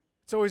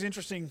It's always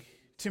interesting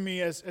to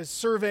me as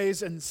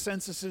surveys and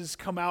censuses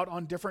come out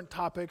on different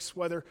topics,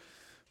 whether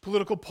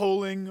political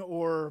polling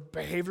or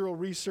behavioral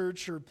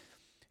research or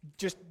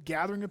just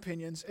gathering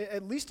opinions,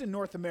 at least in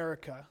North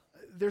America,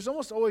 there's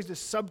almost always this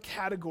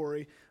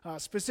subcategory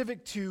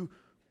specific to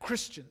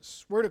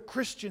Christians. Where do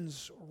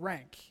Christians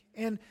rank?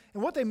 And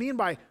what they mean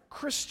by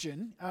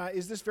Christian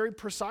is this very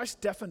precise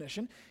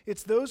definition.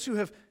 It's those who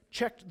have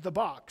checked the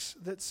box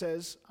that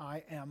says,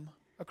 I am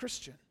a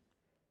Christian.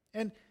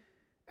 And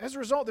as a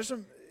result, there's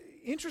some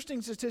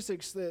interesting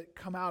statistics that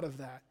come out of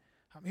that.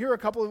 Here are a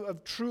couple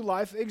of true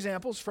life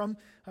examples from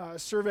a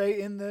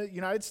survey in the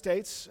United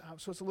States.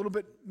 So it's a little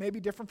bit maybe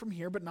different from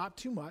here, but not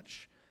too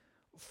much.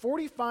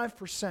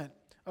 45%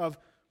 of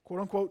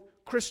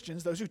quote-unquote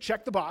Christians, those who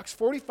check the box,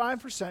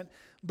 45%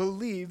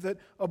 believe that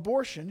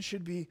abortion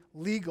should be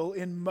legal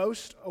in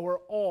most or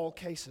all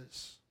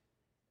cases.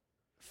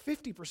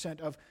 50%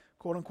 of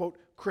quote-unquote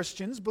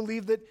Christians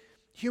believe that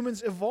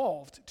humans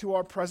evolved to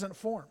our present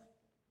form.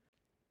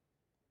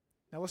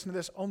 Now listen to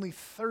this, only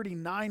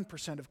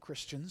 39% of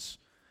Christians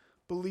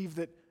believe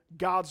that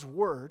God's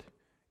word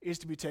is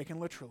to be taken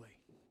literally.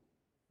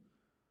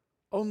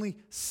 Only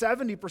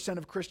 70%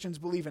 of Christians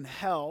believe in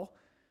hell,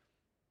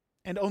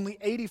 and only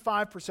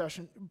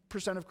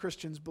 85% of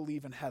Christians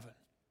believe in heaven.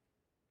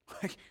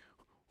 Like,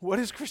 what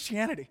is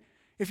Christianity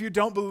if you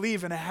don't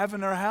believe in a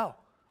heaven or hell?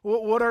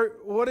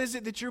 What is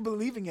it that you're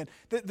believing in?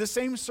 The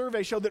same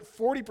survey showed that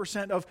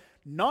 40% of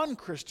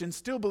non-Christians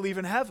still believe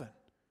in heaven.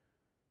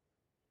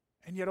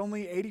 And yet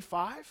only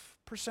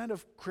 85%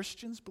 of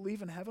Christians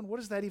believe in heaven?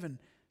 What does that even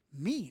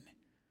mean?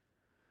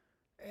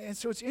 And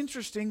so it's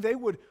interesting, they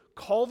would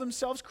call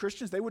themselves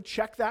Christians, they would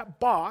check that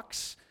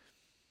box,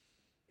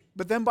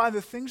 but then by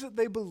the things that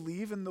they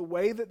believe and the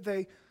way that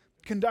they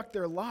conduct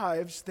their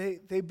lives,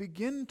 they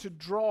begin to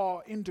draw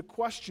into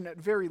question, at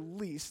very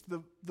least,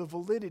 the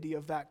validity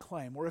of that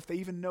claim, or if they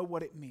even know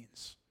what it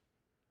means.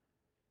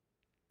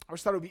 I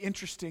always thought it would be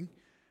interesting.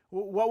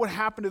 What would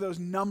happen to those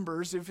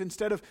numbers if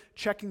instead of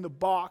checking the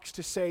box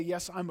to say,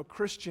 yes, I'm a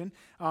Christian,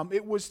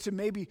 it was to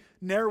maybe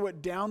narrow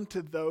it down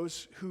to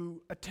those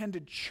who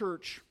attended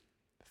church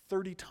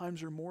 30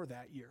 times or more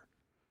that year?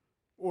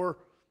 Or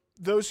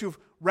those who've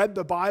read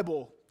the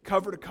Bible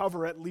cover to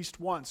cover at least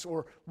once,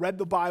 or read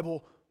the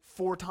Bible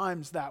 4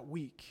 times that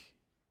week?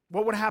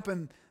 What would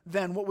happen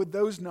then? What would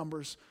those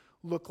numbers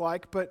look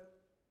like? But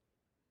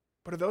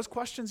are those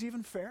questions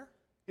even fair?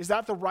 Is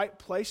that the right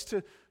place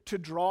to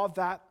draw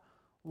that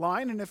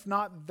line? And if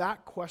not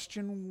that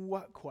question,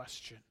 what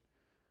question?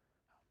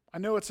 I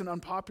know it's an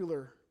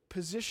unpopular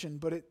position,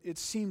 but it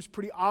seems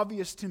pretty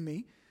obvious to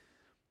me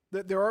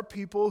that there are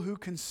people who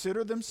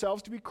consider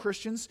themselves to be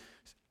Christians,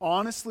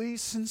 honestly,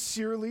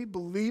 sincerely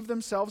believe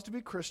themselves to be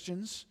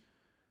Christians,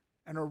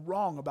 and are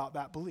wrong about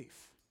that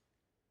belief.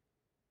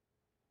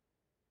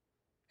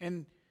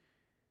 And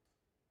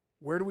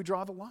where do we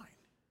draw the line?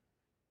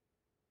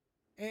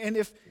 And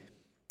if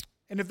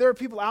there are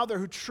people out there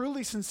who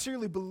truly,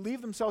 sincerely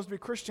believe themselves to be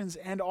Christians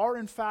and are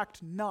in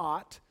fact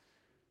not,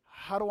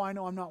 how do I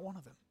know I'm not one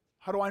of them?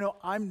 How do I know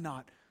I'm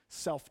not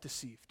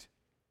self-deceived?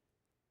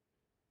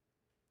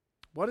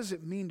 What does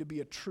it mean to be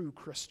a true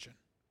Christian?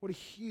 What a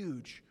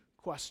huge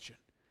question.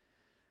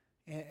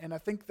 And I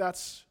think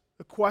that's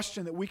a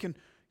question that we can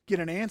get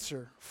an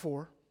answer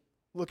for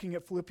looking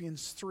at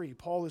Philippians 3.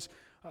 Paul is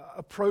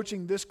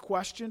approaching this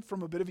question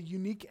from a bit of a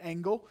unique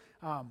angle.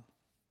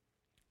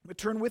 But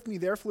turn with me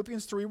there,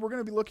 Philippians 3. We're going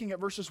to be looking at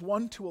verses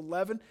 1 to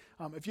 11.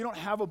 If you don't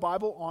have a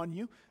Bible on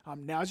you,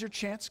 now's your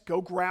chance.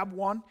 Go grab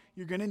one.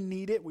 You're going to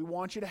need it. We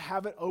want you to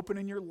have it open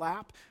in your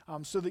lap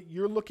so that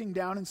you're looking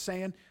down and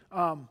saying,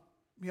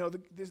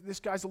 this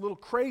guy's a little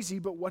crazy,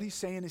 but what he's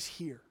saying is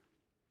here.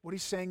 What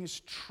he's saying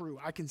is true.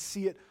 I can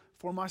see it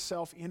for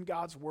myself in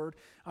God's Word.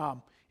 If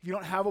you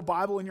don't have a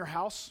Bible in your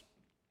house,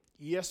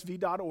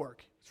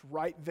 esv.org. It's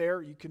right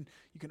there. You can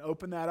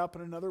open that up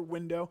in another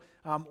window.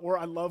 Or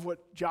I love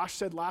what Josh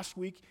said last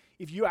week.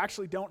 If you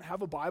actually don't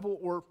have a Bible,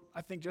 or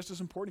I think just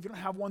as important, if you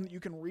don't have one that you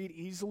can read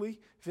easily,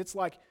 if it's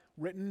like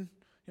written,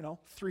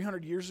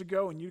 300 years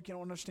ago and you can't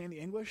understand the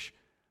English,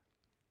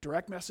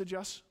 direct message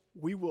us.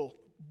 We will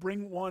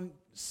bring one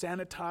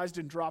sanitized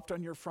and dropped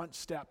on your front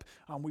step.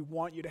 We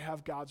want you to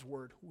have God's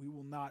Word. We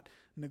will not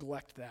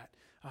neglect that.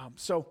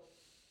 So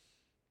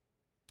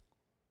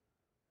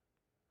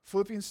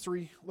Philippians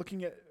 3,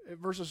 looking at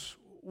verses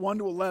 1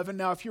 to 11.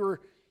 Now, if you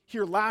were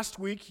here last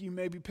week, you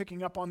may be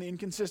picking up on the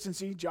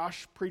inconsistency.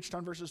 Josh preached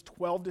on verses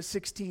 12 to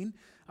 16,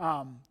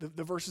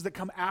 the verses that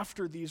come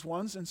after these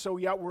ones. And so,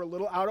 we're a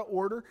little out of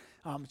order.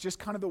 It's just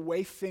kind of the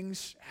way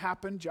things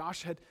happen.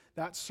 Josh had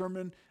that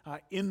sermon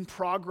in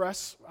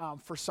progress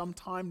for some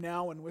time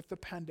now, and with the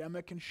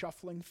pandemic and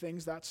shuffling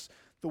things, that's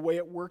the way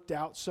it worked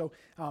out. So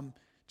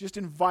just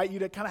invite you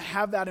to kind of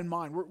have that in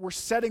mind. We're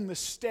setting the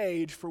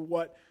stage for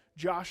what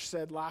Josh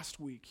said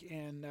last week,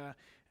 and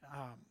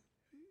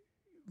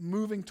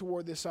moving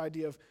toward this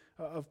idea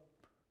of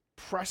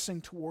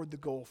pressing toward the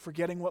goal,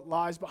 forgetting what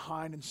lies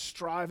behind and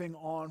striving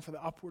on for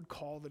the upward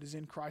call that is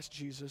in Christ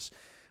Jesus.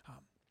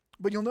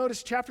 But you'll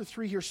notice chapter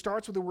 3 here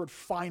starts with the word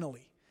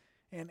finally.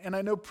 And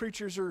I know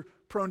preachers are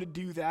prone to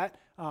do that.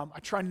 I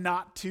try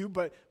not to,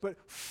 but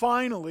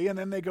finally, and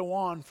then they go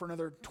on for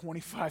another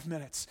 25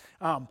 minutes.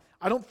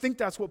 I don't think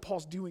that's what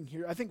Paul's doing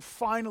here. I think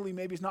finally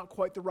maybe is not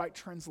quite the right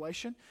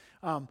translation.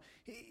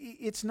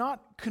 It's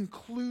not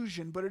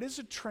conclusion, but it is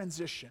a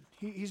transition.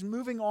 He's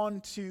moving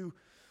on to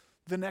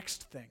the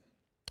next thing.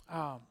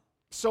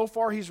 So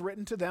far, he's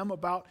written to them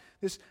about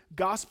this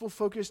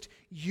gospel-focused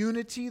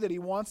unity that he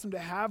wants them to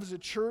have as a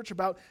church,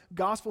 about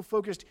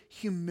gospel-focused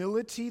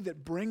humility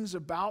that brings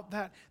about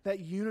that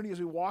unity as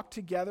we walk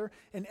together.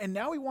 And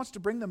now he wants to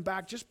bring them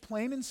back, just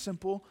plain and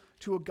simple,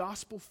 to a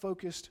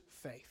gospel-focused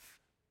faith.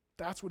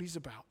 That's what he's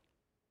about.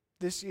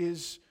 This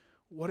is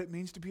what it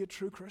means to be a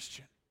true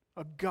Christian,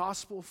 a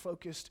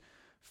gospel-focused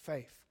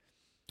faith.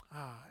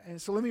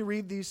 And so let me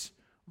read these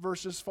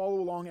verses. Follow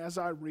along as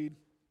I read.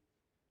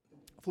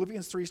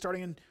 Philippians 3,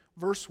 starting in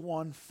verse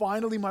 1.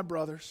 Finally, my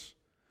brothers,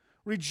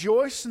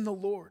 rejoice in the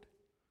Lord.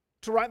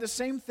 To write the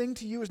same thing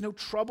to you is no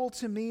trouble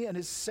to me and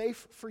is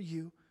safe for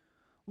you.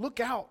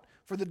 Look out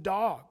for the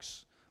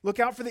dogs.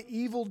 Look out for the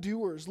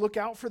evildoers. Look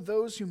out for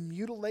those who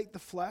mutilate the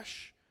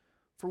flesh.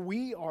 For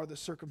we are the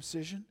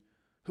circumcision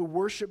who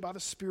worship by the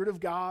Spirit of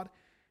God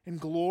and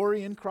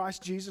glory in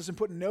Christ Jesus and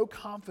put no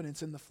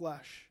confidence in the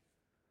flesh.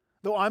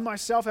 Though I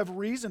myself have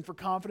reason for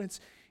confidence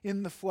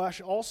in the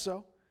flesh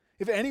also.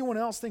 If anyone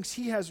else thinks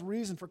he has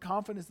reason for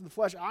confidence in the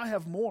flesh, I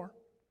have more.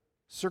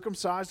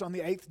 Circumcised on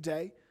the 8th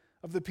day,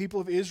 of the people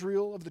of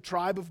Israel, of the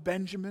tribe of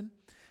Benjamin,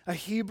 a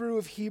Hebrew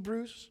of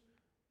Hebrews,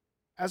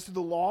 as to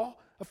the law,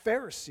 a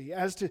Pharisee,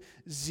 as to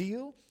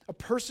zeal, a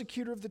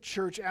persecutor of the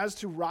church, as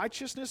to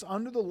righteousness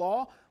under the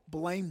law,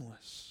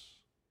 blameless.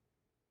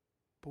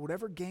 But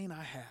whatever gain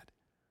I had,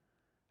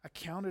 I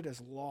counted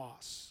as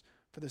loss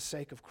for the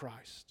sake of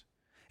Christ.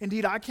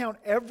 Indeed, I count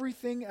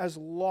everything as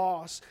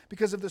loss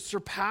because of the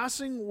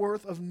surpassing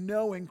worth of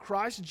knowing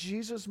Christ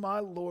Jesus my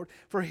Lord.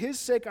 For his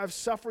sake I've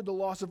suffered the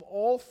loss of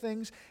all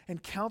things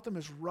and count them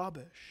as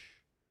rubbish,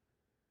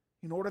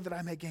 in order that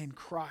I may gain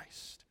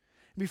Christ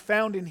and be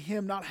found in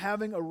him, not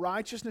having a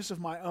righteousness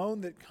of my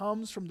own that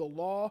comes from the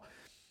law,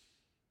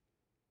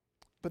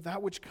 but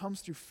that which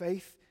comes through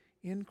faith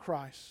in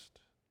Christ,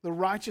 the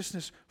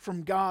righteousness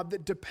from God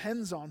that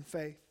depends on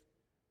faith.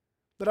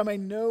 That I may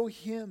know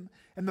him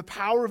and the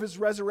power of his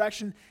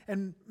resurrection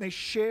and may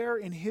share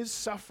in his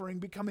suffering,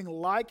 becoming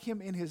like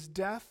him in his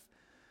death,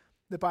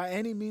 that by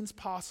any means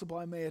possible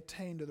I may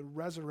attain to the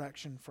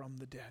resurrection from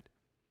the dead.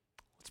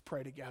 Let's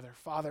pray together.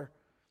 Father,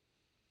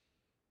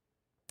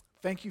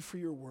 thank you for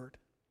your word.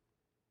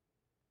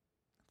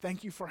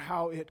 Thank you for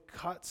how it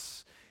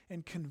cuts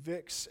and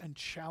convicts and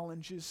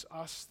challenges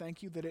us.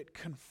 Thank you that it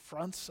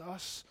confronts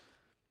us.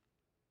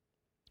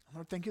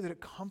 Lord, thank you that it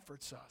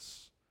comforts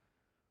us.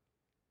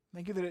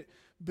 Thank you that it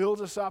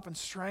builds us up and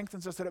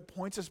strengthens us, that it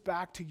points us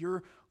back to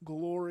your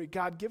glory.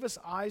 God, give us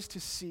eyes to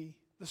see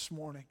this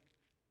morning.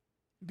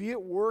 Be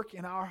at work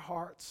in our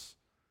hearts.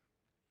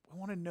 We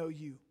want to know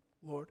you,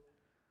 Lord.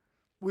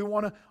 We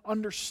want to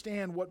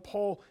understand what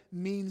Paul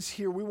means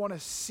here. We want to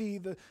see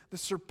the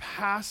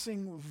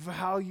surpassing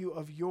value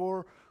of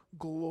your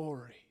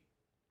glory.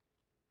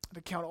 To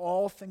count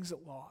all things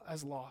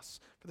as loss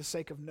for the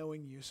sake of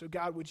knowing you. So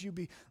God, would you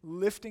be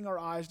lifting our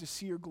eyes to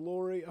see your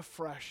glory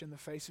afresh in the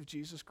face of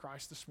Jesus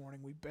Christ this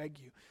morning? We beg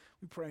you.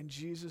 We pray in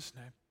Jesus'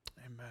 name.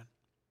 Amen.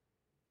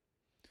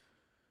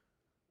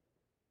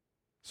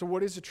 So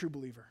what is a true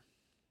believer?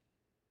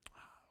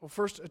 Well,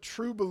 first, a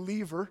true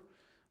believer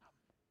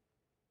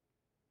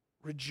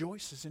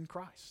rejoices in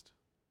Christ.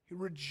 He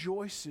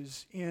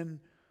rejoices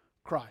in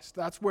Christ.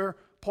 That's where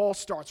Paul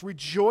starts.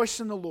 Rejoice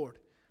in the Lord.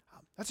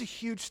 That's a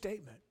huge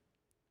statement.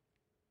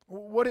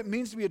 What it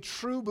means to be a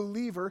true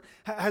believer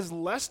has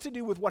less to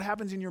do with what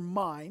happens in your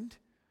mind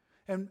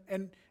and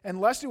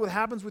less to do with what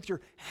happens with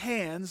your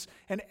hands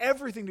and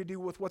everything to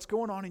do with what's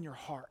going on in your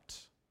heart.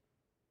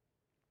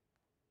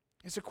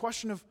 It's a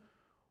question of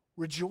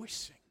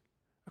rejoicing,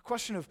 a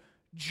question of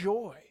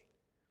joy.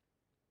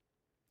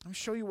 Let me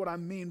show you what I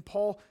mean.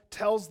 Paul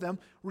tells them,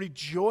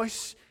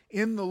 rejoice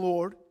in the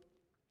Lord.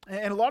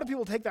 And a lot of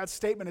people take that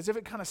statement as if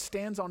it kind of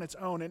stands on its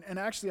own. And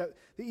actually,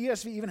 the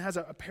ESV even has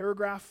a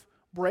paragraph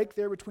break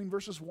there between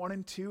verses 1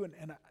 and 2,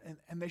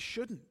 and they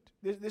shouldn't.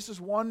 This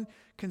is one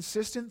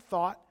consistent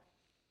thought.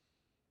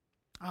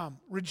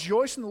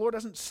 Rejoice in the Lord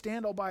doesn't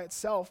stand all by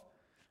itself.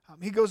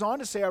 He goes on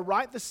to say, I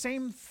write the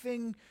same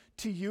thing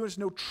to you. It's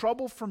no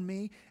trouble for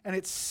me, and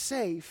it's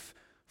safe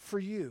for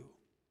you.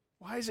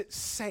 Why is it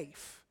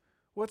safe?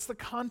 What's the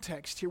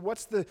context here?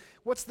 What's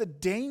the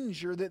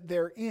danger that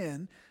they're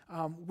in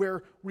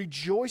where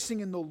rejoicing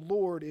in the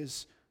Lord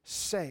is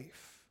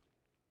safe?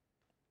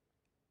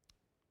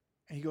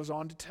 And he goes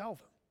on to tell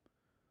them,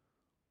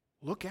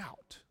 look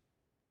out.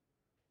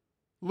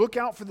 Look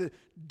out for the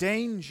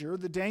danger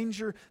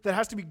that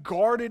has to be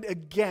guarded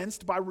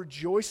against by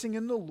rejoicing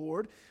in the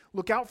Lord.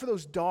 Look out for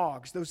those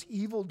dogs, those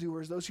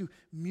evildoers, those who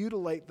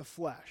mutilate the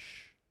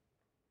flesh.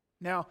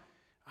 Now,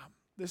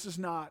 this is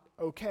not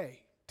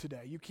okay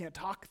today. You can't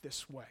talk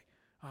this way.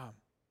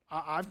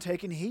 I've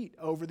taken heat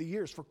over the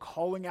years for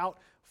calling out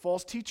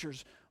false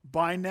teachers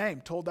by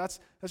name, told that's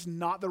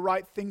not the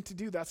right thing to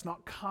do. That's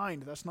not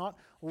kind. That's not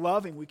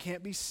loving. We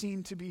can't be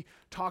seen to be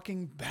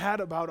talking bad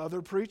about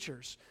other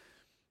preachers.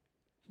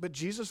 But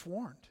Jesus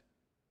warned,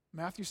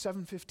 Matthew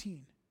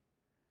 7:15,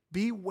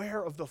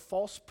 beware of the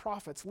false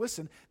prophets.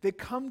 Listen, they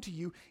come to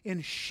you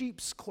in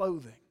sheep's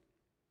clothing.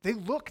 They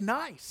look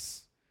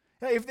nice.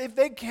 If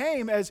they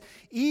came as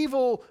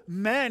evil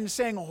men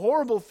saying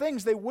horrible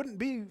things, they wouldn't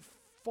be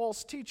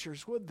false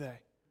teachers, would they?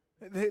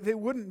 They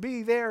wouldn't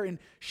be there in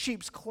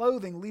sheep's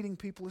clothing leading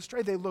people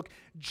astray. They look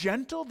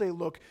gentle, they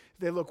look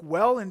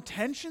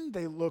well-intentioned,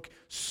 they look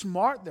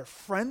smart, they're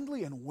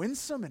friendly and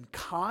winsome and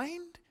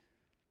kind.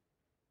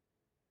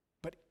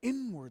 But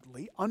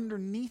inwardly,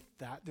 underneath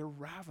that, they're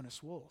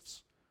ravenous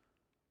wolves.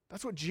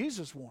 That's what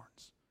Jesus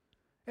warns.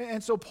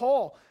 And so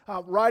Paul,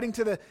 writing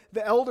to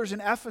the elders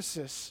in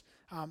Ephesus,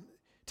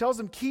 tells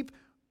them, keep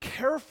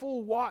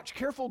careful watch,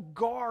 careful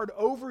guard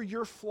over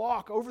your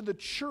flock, over the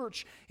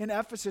church in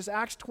Ephesus.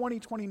 Acts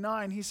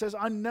 20:29, he says,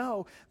 I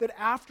know that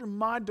after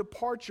my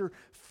departure,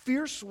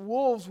 fierce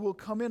wolves will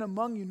come in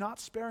among you, not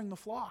sparing the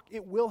flock.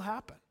 It will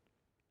happen.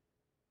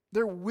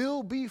 There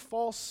will be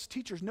false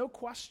teachers, no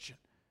question.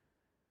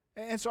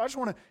 And so I just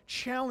want to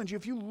challenge you,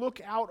 if you look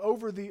out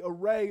over the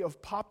array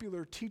of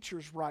popular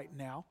teachers right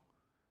now,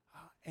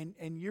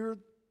 and you're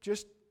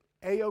just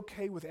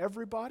A-okay with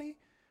everybody,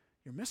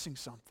 you're missing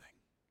something.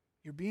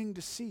 You're being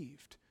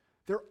deceived.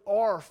 There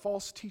are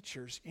false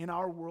teachers in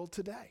our world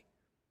today.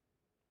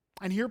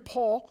 And here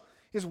Paul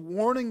is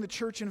warning the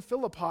church in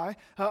Philippi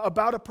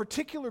about a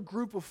particular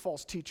group of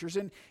false teachers.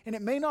 And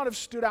it may not have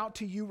stood out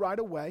to you right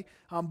away,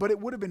 but it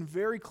would have been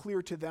very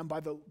clear to them by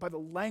the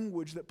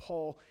language that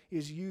Paul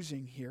is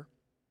using here.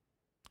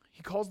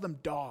 He calls them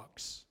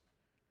dogs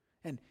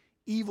and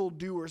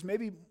evildoers.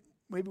 Maybe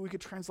we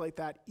could translate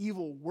that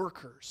evil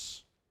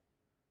workers.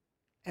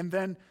 And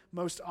then,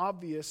 most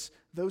obvious,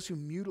 those who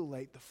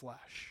mutilate the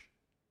flesh.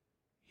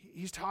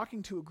 He's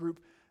talking to a group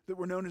that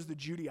were known as the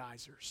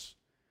Judaizers.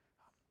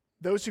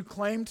 Those who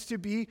claimed to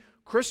be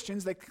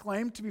Christians, they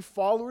claimed to be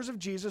followers of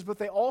Jesus, but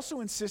they also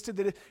insisted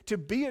that to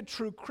be a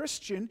true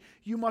Christian,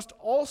 you must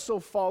also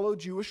follow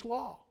Jewish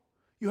law.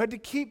 You had to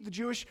keep the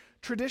Jewish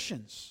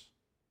traditions.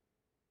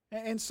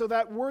 And so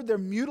that word, they're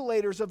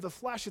mutilators of the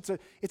flesh.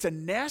 It's a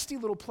nasty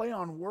little play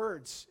on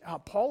words.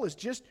 Paul is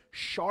just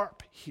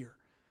sharp here.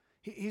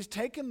 He's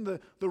taken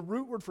the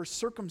root word for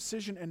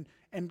circumcision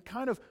and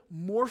kind of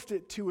morphed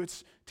it to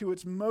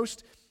its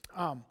most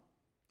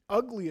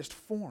ugliest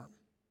form.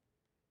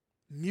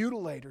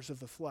 Mutilators of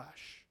the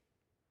flesh.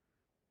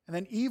 And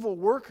then evil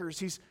workers,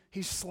 he's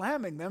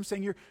slamming them,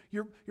 saying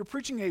you're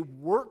preaching a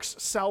works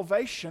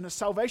salvation, a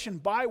salvation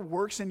by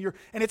works, and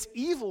it's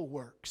evil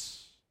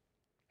works.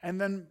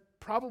 And then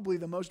probably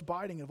the most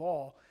biting of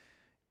all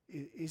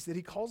is that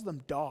he calls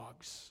them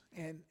dogs.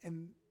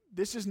 And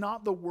this is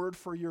not the word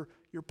for your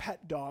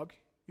pet dog,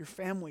 your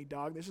family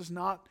dog. This is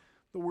not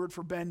the word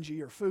for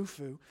Benji or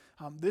Fufu.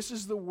 This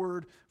is the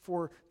word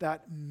for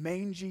that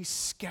mangy,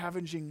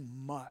 scavenging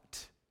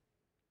mutt.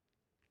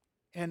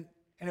 And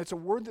it's a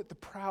word that the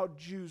proud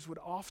Jews would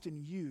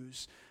often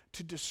use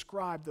to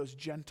describe those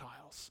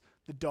Gentiles,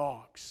 the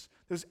dogs,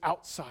 those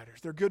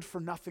outsiders. They're good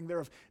for nothing. They're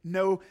of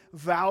no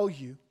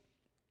value.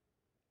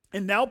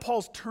 And now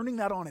Paul's turning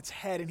that on its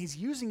head, and he's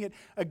using it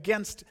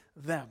against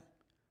them.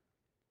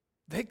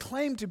 They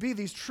claim to be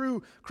these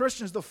true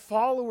Christians, the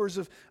followers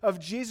of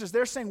Jesus.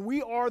 They're saying,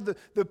 we are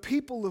the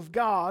people of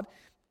God.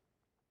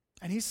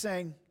 And he's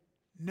saying,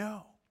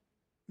 no,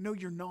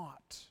 you're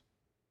not.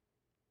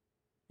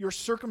 Your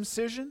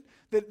circumcision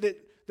that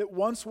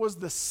once was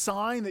the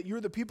sign that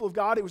you're the people of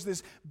God, it was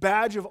this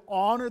badge of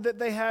honor that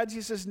they had.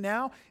 He says,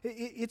 now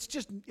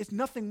it's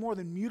nothing more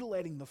than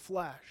mutilating the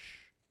flesh.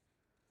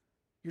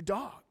 You're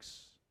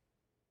dogs.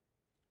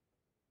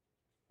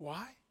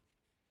 Why?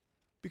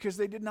 Because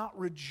they did not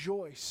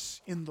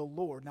rejoice in the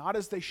Lord, not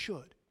as they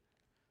should.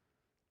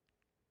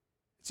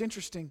 It's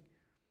interesting.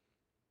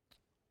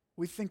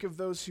 We think of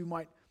those who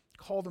might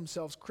call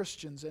themselves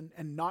Christians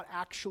and not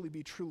actually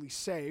be truly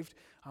saved.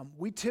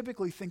 We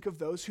typically think of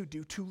those who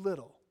do too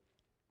little,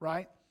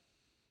 right?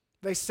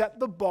 They set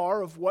the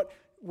bar of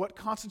what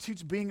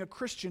constitutes being a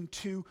Christian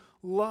too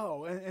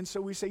low. And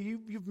so we say,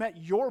 you've met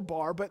your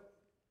bar, but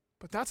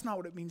that's not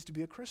what it means to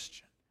be a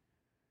Christian.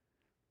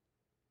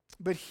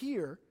 But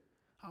here,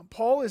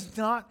 Paul is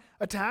not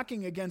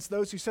attacking against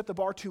those who set the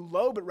bar too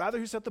low, but rather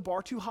who set the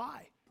bar too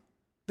high.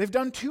 They've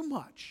done too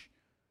much.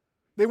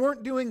 They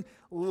weren't doing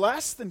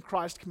less than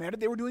Christ commanded,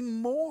 they were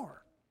doing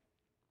more.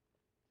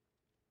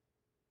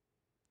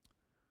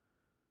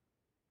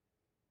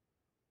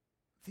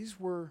 These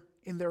were,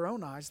 in their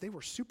own eyes, they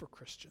were super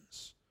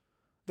Christians.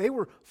 They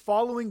were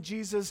following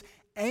Jesus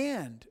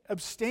and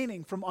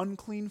abstaining from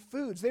unclean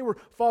foods. They were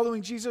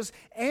following Jesus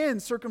and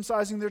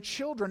circumcising their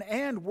children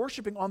and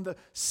worshiping on the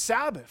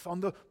Sabbath,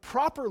 on the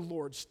proper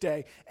Lord's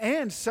Day,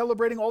 and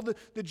celebrating all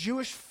the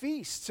Jewish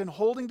feasts and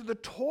holding to the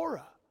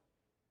Torah.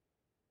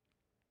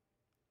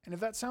 And if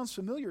that sounds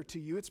familiar to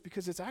you, it's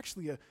because it's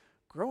actually a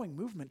growing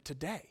movement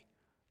today,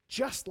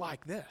 just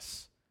like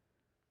this.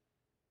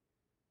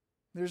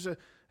 There's a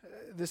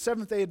the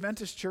Seventh-day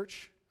Adventist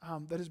Church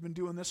that has been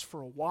doing this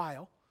for a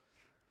while.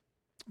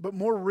 But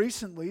more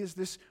recently is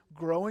this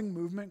growing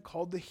movement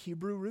called the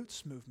Hebrew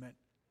Roots movement.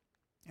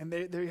 And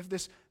they have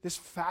this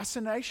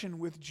fascination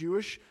with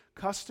Jewish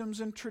customs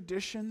and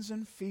traditions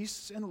and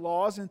feasts and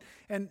laws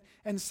and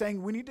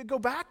saying we need to go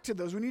back to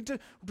those. We need to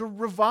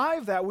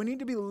revive that. We need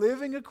to be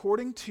living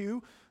according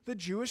to the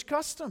Jewish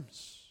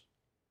customs.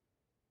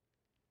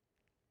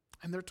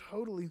 And they're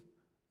totally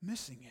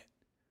missing it.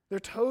 They're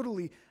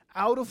totally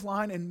out of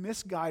line and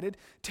misguided,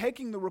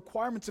 taking the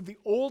requirements of the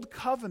old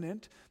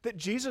covenant that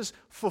Jesus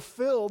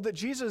fulfilled, that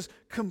Jesus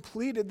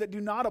completed, that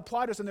do not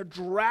apply to us, and they're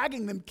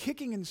dragging them,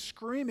 kicking and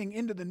screaming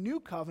into the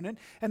new covenant,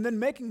 and then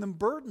making them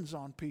burdens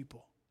on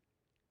people.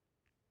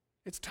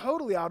 It's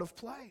totally out of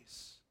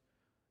place,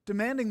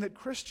 demanding that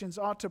Christians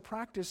ought to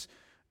practice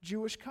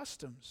Jewish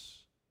customs.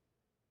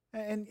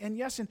 And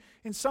yes,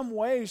 in some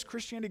ways,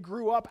 Christianity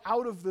grew up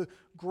out of the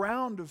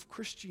ground of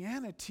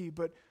Christianity,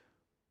 but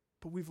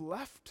we've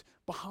left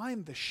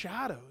behind the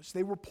shadows.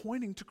 They were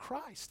pointing to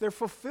Christ. They're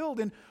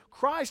fulfilled in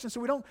Christ. And so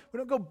we don't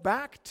go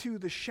back to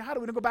the shadow.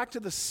 We don't go back to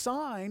the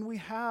sign. We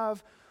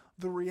have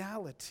the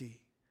reality.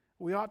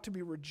 We ought to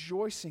be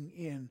rejoicing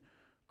in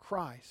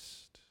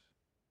Christ.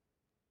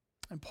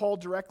 And Paul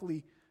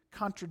directly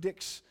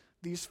contradicts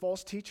these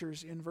false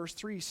teachers in verse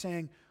 3,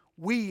 saying,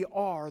 we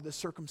are the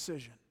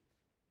circumcision.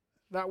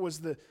 That was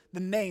the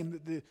name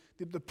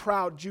that the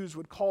proud Jews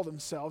would call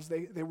themselves.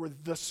 They were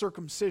the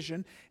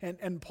circumcision.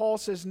 And Paul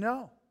says,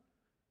 no,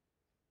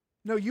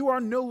 you are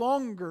no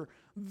longer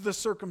the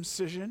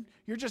circumcision.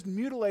 You're just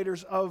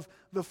mutilators of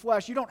the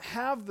flesh. You don't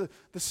have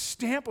the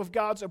stamp of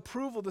God's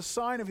approval, the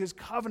sign of His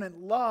covenant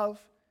love.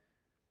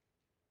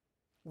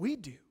 We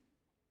do.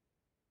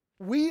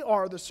 We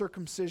are the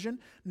circumcision,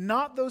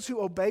 not those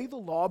who obey the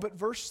law. But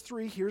verse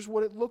 3, here's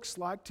what it looks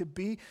like to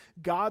be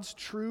God's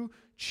true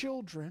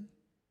children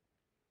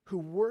who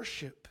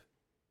worship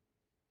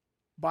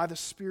by the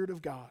Spirit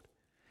of God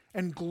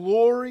and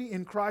glory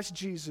in Christ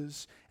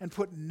Jesus and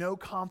put no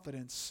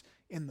confidence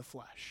in the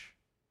flesh.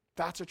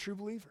 That's a true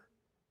believer.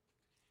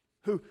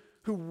 Who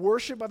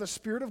worship by the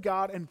Spirit of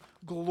God and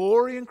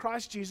glory in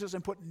Christ Jesus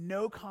and put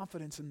no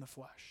confidence in the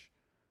flesh.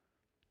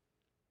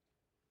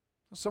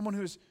 Someone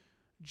who is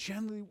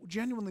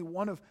genuinely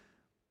one of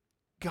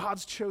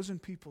God's chosen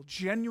people,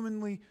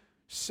 genuinely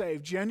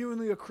saved,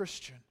 genuinely a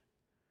Christian,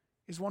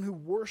 is one who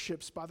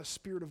worships by the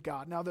Spirit of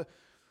God. Now, the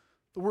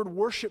word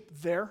worship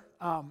there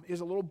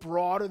is a little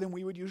broader than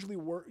we would usually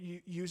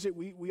use it.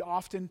 We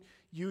often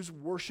use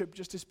worship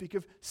just to speak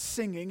of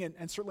singing,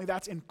 and certainly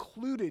that's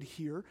included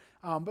here.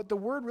 But the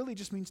word really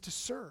just means to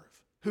serve,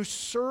 who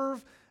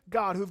serve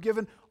God, who have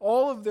given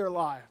all of their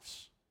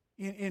lives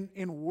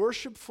in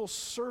worshipful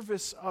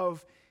service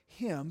of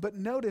Him. But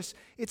notice,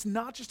 it's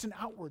not just an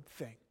outward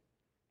thing.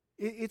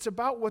 It's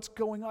about what's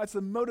going on. It's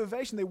the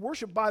motivation. They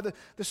worship by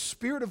the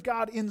Spirit of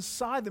God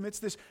inside them. It's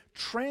this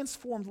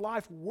transformed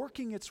life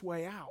working its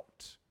way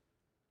out.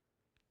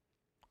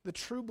 The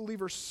true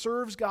believer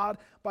serves God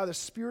by the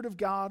Spirit of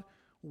God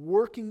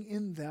working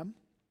in them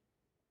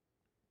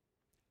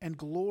and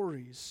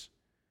glories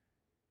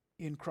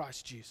in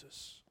Christ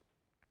Jesus.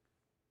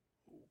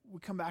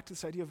 We come back to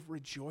this idea of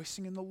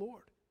rejoicing in the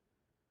Lord.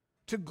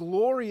 To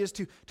glory is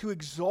to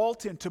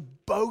exalt in, to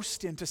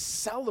boast in, to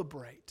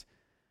celebrate.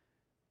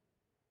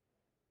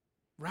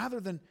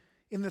 Rather than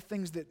in the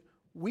things that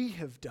we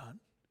have done,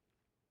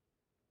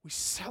 we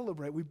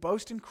celebrate, we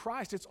boast in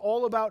Christ. It's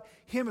all about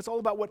Him. It's all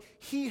about what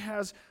He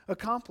has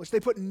accomplished. They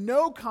put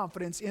no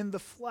confidence in the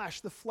flesh.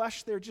 The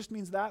flesh there just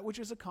means that which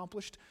is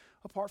accomplished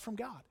apart from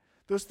God.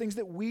 Those things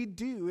that we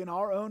do in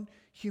our own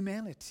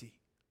humanity,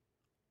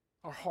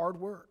 our hard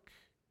work,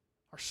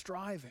 our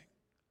striving.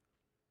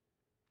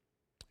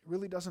 It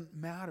really doesn't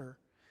matter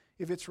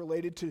if it's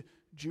related to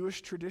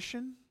Jewish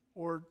tradition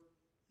or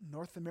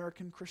North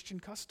American Christian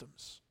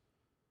customs.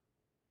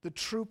 The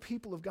true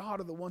people of God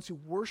are the ones who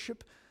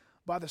worship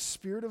by the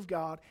Spirit of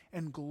God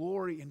and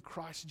glory in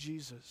Christ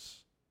Jesus.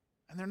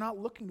 And they're not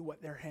looking to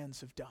what their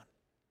hands have done,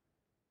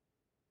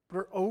 but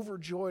are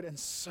overjoyed and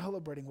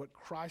celebrating what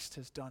Christ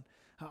has done.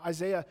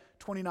 Isaiah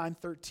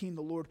 29:13,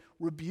 the Lord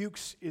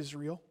rebukes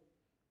Israel,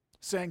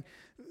 saying,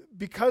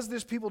 because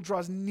this people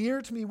draws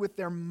near to me with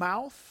their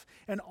mouth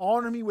and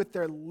honor me with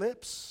their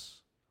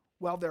lips,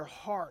 while their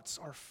hearts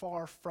are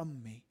far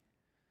from me.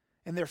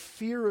 And their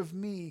fear of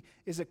me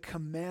is a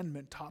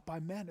commandment taught by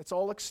men. It's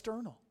all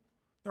external.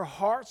 Their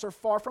hearts are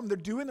far from Him. They're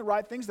doing the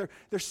right things.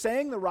 They're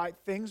saying the right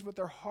things, but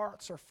their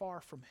hearts are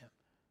far from Him.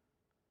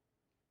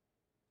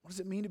 What does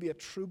it mean to be a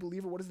true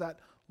believer? What does that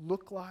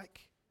look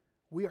like?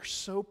 We are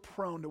so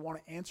prone to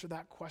want to answer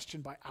that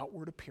question by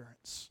outward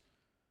appearance.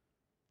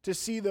 To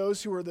see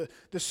those who are the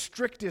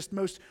strictest,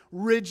 most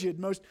rigid,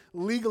 most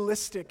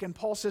legalistic. And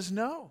Paul says,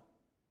 no.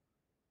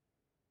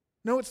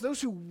 No, it's those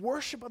who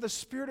worship by the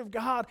Spirit of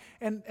God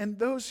and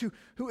those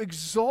who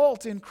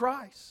exalt in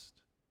Christ.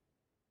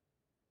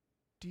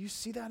 Do you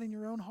see that in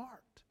your own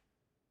heart?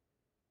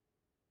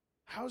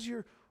 How's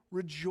your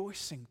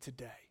rejoicing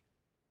today?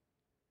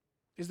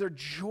 Is there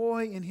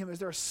joy in him? Is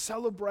there a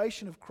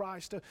celebration of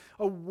Christ,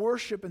 a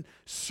worship and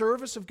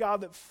service of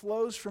God that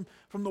flows from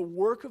the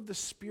work of the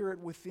Spirit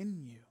within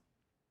you?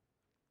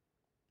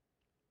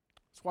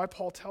 That's why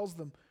Paul tells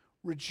them,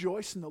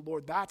 rejoice in the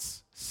Lord.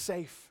 That's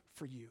safe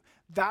for you.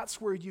 That's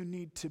where you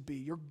need to be.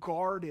 You're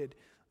guarded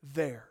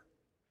there.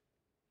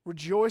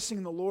 Rejoicing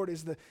in the Lord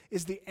is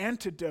the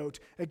antidote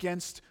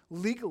against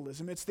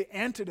legalism. It's the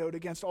antidote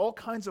against all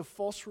kinds of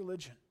false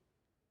religion.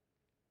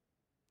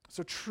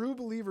 So true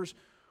believers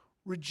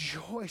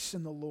rejoice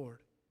in the Lord.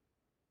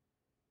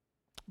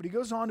 But he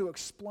goes on to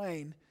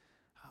explain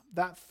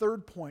that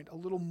third point a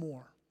little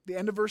more. The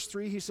end of verse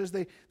 3, he says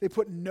they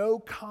put no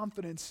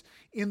confidence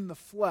in the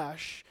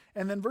flesh.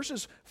 And then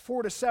verses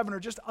 4 to 7 are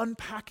just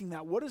unpacking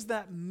that. What does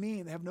that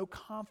mean? They have no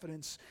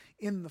confidence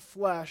in the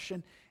flesh.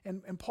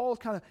 And Paul is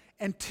kind of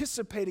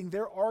anticipating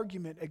their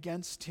argument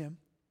against him.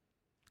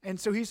 And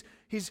so he's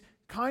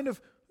kind of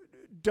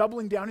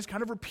doubling down. He's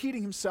kind of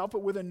repeating himself,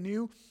 but with a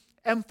new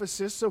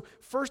emphasis. So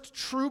first,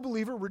 true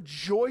believer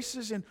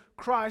rejoices in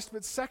Christ.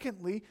 But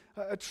secondly,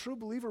 a true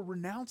believer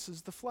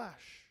renounces the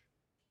flesh.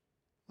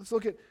 Let's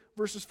look at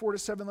verses 4 to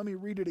 7. Let me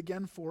read it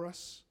again for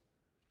us.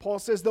 Paul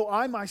says, though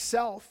I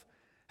myself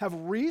have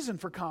reason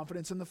for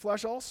confidence in the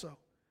flesh also.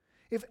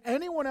 If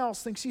anyone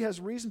else thinks he has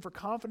reason for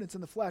confidence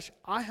in the flesh,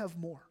 I have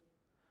more.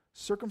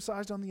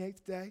 Circumcised on the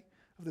 8th day,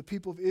 of the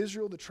people of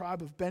Israel, the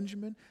tribe of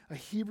Benjamin, a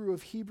Hebrew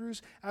of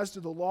Hebrews, as to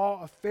the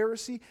law, a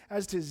Pharisee,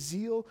 as to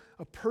zeal,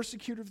 a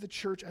persecutor of the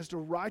church, as to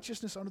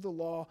righteousness under the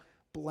law,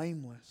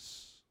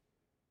 blameless.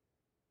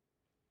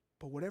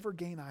 But whatever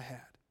gain I had,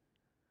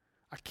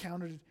 I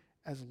counted it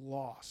as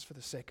loss for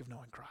the sake of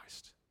knowing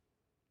Christ.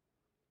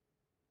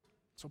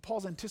 So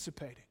Paul's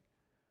anticipating.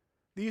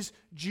 These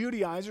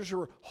Judaizers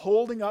who are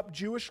holding up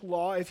Jewish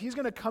law, if he's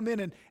going to come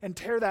in and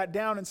tear that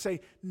down and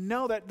say,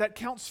 no, that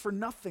counts for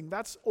nothing.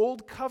 That's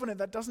old covenant.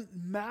 That doesn't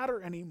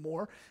matter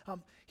anymore.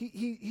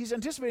 He's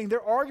anticipating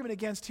their argument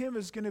against him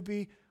is going to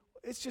be,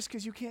 it's just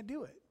because you can't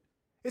do it.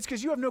 It's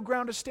because you have no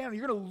ground to stand on.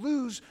 You're going to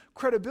lose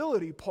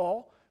credibility,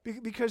 Paul,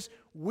 because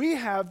we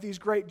have these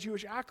great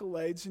Jewish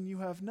accolades and you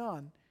have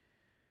none.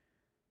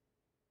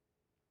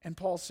 And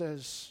Paul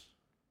says,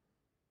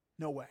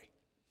 no way.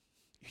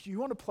 If you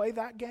want to play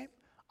that game,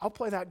 I'll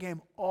play that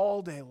game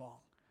all day long.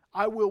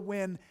 I will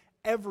win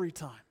every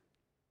time.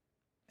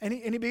 And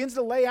he begins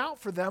to lay out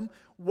for them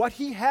what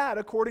he had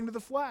according to the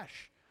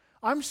flesh.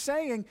 I'm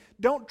saying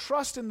don't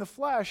trust in the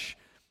flesh,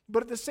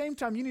 but at the same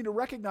time you need to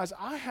recognize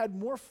I had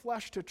more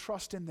flesh to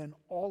trust in than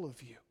all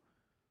of you.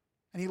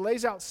 And he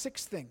lays out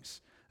 6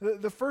 things.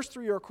 The first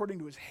 3 are according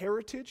to his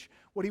heritage,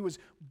 what he was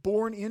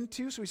born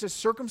into. So he says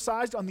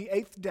circumcised on the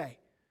 8th day.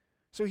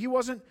 So he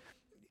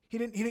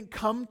didn't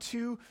come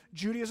to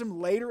Judaism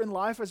later in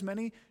life as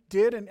many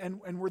did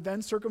and were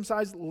then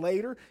circumcised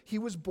later. He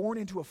was born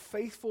into a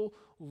faithful,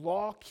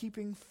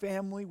 law-keeping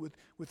family with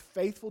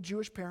faithful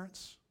Jewish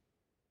parents.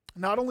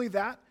 Not only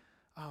that,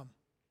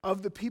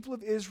 of the people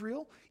of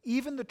Israel,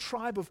 even the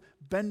tribe of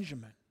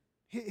Benjamin.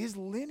 His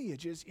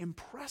lineage is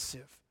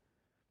impressive.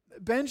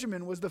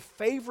 Benjamin was the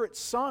favorite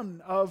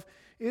son of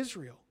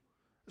Israel.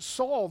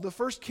 Saul, the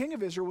first king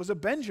of Israel, was a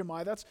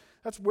Benjamite.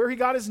 That's where he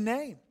got his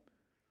name.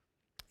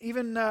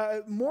 Even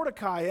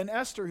Mordecai and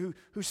Esther,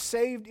 who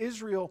saved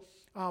Israel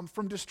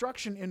from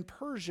destruction in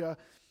Persia,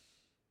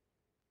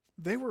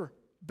 they were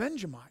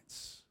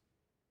Benjamites.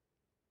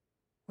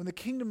 When the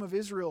kingdom of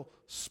Israel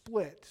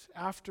split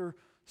after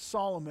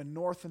Solomon,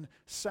 north and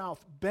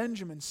south,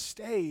 Benjamin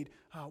stayed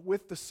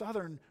with the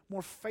southern,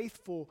 more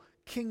faithful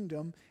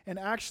kingdom. And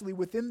actually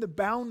within the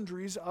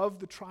boundaries of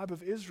the tribe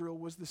of Israel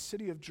was the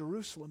city of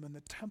Jerusalem and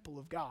the temple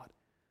of God.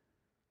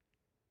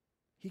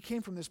 He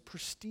came from this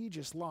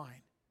prestigious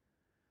line.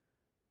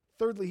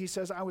 Thirdly, he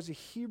says, I was a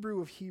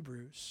Hebrew of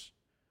Hebrews.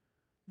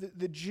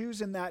 The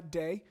Jews in that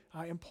day,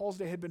 in Paul's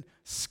day, had been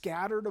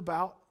scattered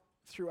about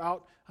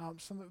throughout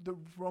some of the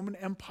Roman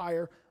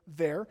Empire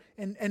there,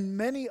 and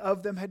many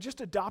of them had just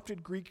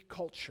adopted Greek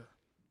culture.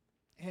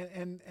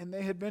 And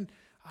they had been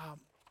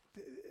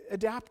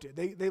adapted.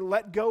 They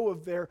let go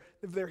of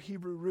their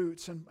Hebrew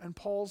roots, and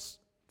Paul's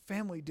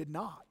family did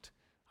not.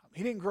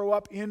 He didn't grow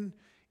up in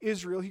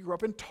Israel. He grew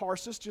up in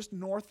Tarsus, just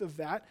north of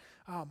that.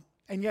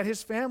 And yet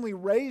his family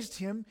raised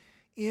him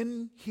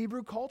in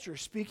Hebrew culture,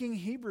 speaking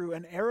Hebrew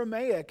and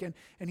Aramaic,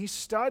 and he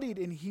studied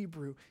in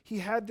Hebrew. He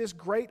had this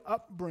great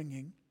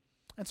upbringing.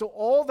 And so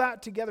all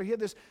that together, he had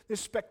this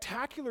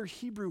spectacular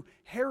Hebrew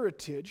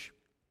heritage.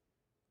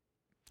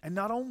 And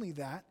not only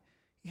that,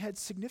 he had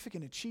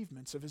significant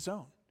achievements of his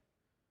own.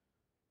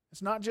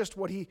 It's not just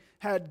what he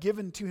had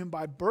given to him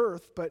by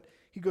birth, but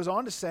he goes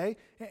on to say,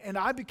 and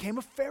I became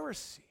a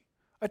Pharisee.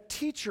 A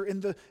teacher in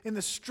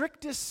the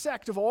strictest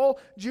sect of all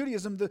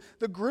Judaism,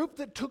 the group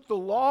that took the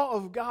law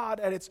of God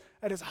at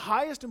its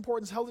highest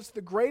importance, held it to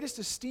the greatest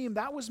esteem.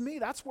 That was me.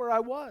 That's where I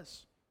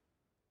was.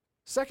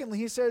 Secondly,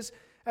 he says,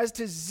 as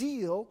to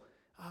zeal,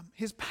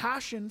 his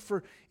passion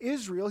for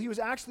Israel, he was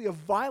actually a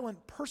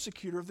violent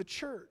persecutor of the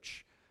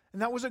church.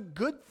 And that was a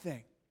good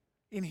thing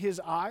in his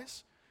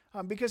eyes.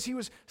 because he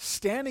was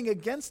standing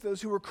against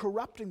those who were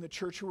corrupting the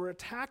church, who were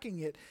attacking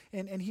it.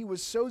 And he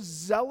was so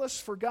zealous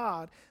for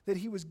God that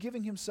he was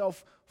giving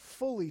himself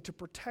fully to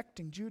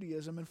protecting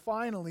Judaism. And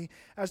finally,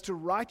 as to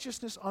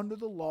righteousness under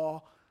the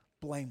law,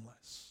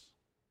 blameless.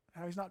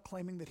 Now, he's not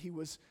claiming that he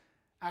was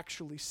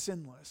actually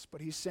sinless, but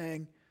he's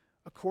saying,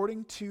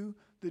 according to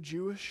the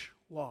Jewish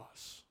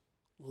laws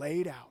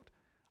laid out,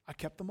 I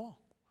kept them all.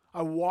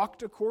 I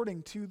walked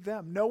according to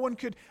them. No one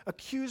could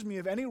accuse me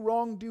of any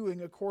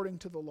wrongdoing according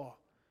to the law.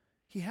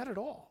 He had it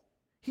all.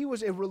 He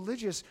was a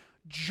religious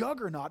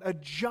juggernaut, a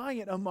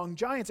giant among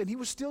giants, and he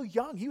was still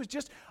young. He was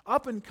just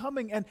up and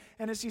coming, and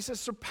as he says,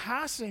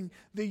 surpassing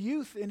the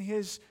youth in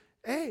his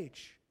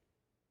age.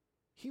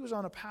 He was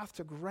on a path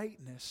to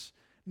greatness.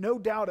 No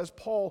doubt, as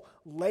Paul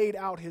laid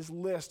out his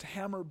list,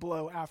 hammer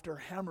blow after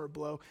hammer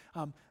blow,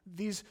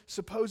 these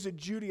supposed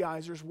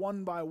Judaizers,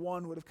 one by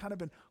one, would have kind of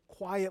been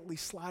quietly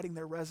sliding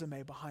their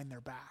resume behind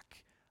their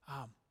back.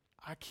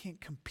 I can't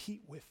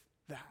compete with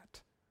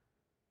that.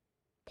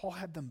 Paul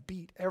had them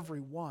beat, every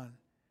one.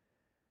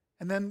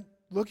 And then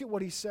look at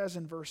what he says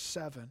in verse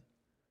 7.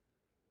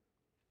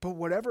 But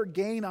whatever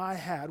gain I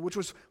had, which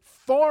was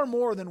far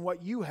more than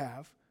what you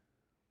have,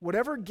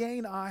 whatever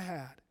gain I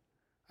had,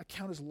 I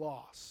count as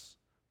loss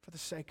for the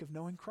sake of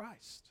knowing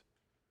Christ.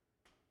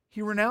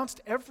 He renounced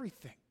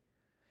everything.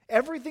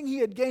 Everything he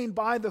had gained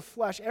by the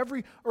flesh,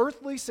 every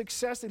earthly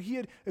success that he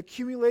had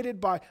accumulated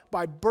by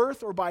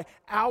birth or by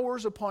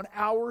hours upon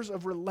hours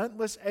of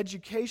relentless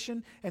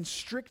education and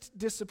strict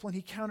discipline,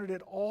 he counted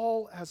it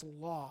all as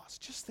loss.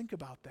 Just think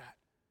about that.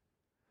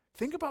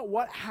 Think about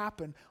what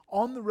happened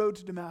on the road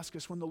to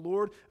Damascus when the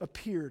Lord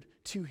appeared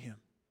to him.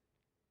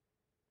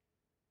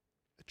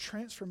 The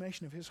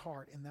transformation of his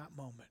heart in that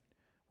moment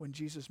when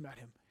Jesus met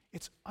him.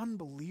 It's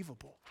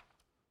unbelievable.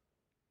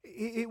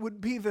 It would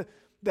be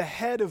the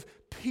head of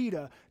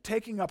PETA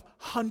taking up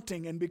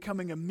hunting and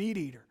becoming a meat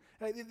eater.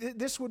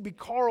 This would be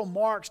Karl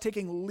Marx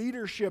taking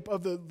leadership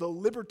of the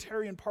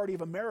Libertarian Party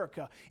of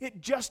America.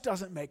 It just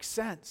doesn't make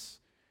sense.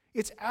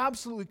 It's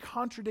absolutely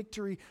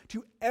contradictory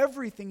to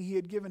everything he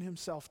had given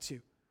himself to.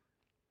 It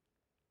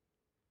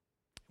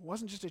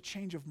wasn't just a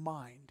change of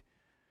mind.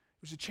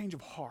 It was a change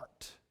of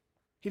heart.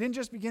 He didn't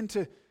just begin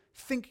to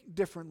think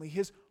differently.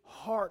 His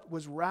heart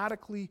was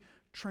radically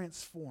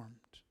transformed.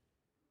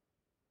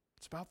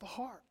 It's about the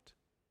heart.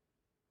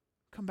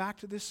 Come back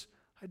to this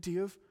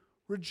idea of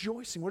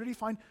rejoicing. What did he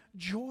find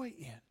joy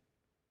in?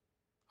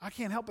 I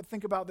can't help but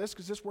think about this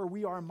because this is where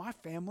we are in my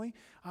family.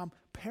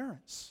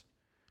 Parents.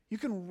 You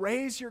can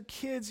raise your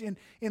kids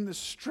in the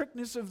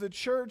strictness of the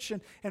church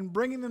and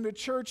bringing them to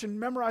church and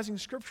memorizing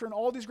Scripture and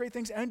all these great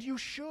things, and you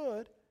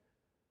should.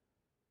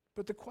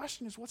 But the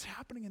question is, what's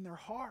happening in their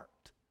heart?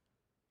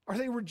 Are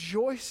they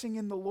rejoicing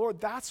in the Lord?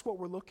 That's what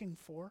we're looking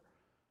for.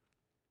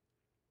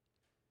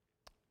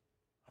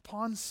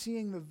 Upon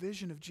seeing the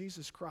vision of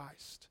Jesus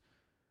Christ,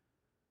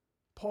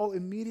 Paul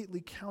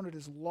immediately counted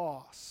as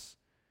loss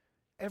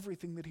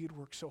everything that he had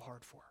worked so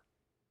hard for.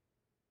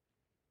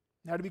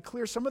 Now, to be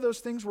clear, some of those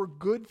things were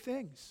good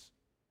things.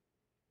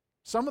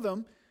 Some of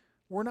them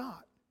were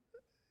not.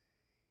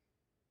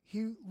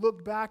 He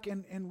looked back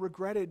and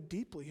regretted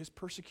deeply his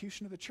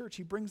persecution of the church.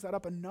 He brings that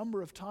up a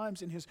number of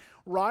times in his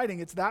writing.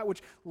 It's that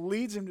which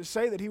leads him to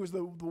say that he was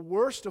the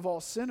worst of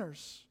all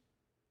sinners.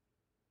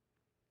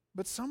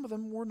 But some of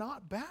them were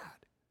not bad.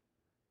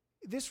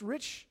 This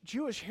rich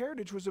Jewish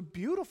heritage was a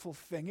beautiful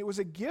thing. It was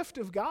a gift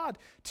of God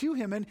to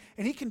him, and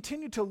he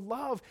continued to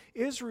love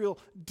Israel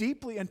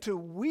deeply and to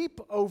weep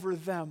over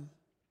them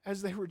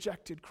as they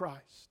rejected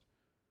Christ.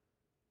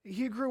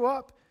 He grew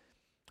up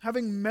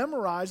having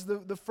memorized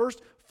the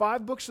first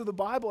 5 books of the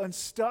Bible and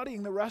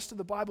studying the rest of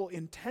the Bible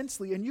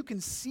intensely, and you can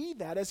see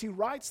that as he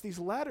writes these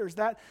letters,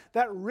 that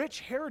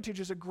rich heritage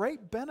is a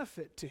great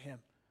benefit to him.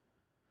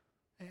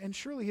 And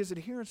surely his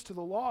adherence to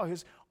the law,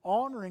 his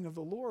honoring of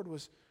the Lord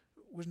was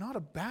not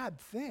a bad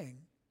thing.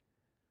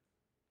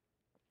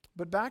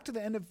 But back to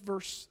the end of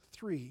verse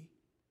 3,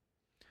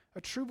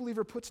 a true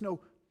believer puts no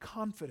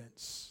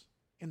confidence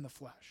in the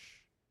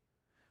flesh.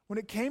 When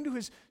it came to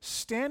his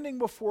standing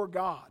before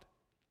God,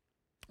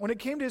 when it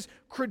came to his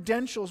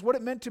credentials, what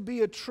it meant to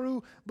be a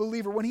true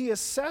believer, when he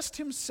assessed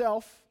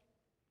himself,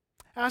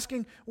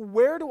 asking,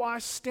 where do I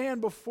stand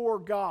before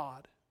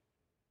God?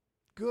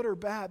 Good or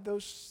bad,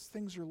 those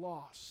things are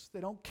lost.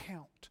 They don't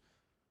count.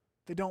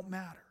 They don't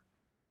matter.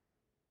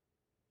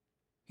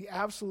 He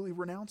absolutely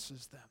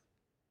renounces them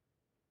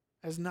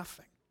as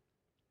nothing.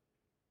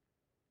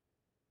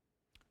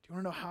 Do you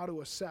want to know how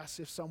to assess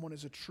if someone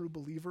is a true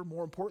believer?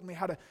 More importantly,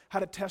 how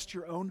to test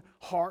your own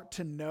heart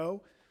to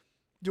know,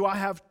 do I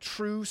have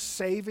true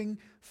saving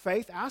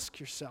faith? Ask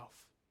yourself.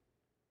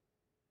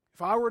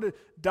 If I were to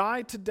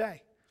die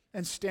today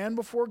and stand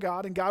before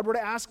God, and God were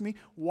to ask me,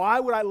 why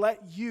would I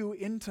let you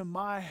into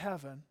my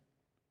heaven?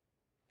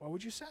 What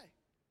would you say?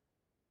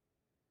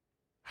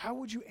 How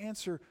would you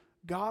answer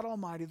God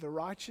Almighty, the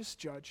righteous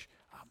judge?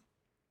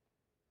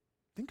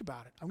 Think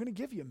about it. I'm going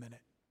to give you a minute.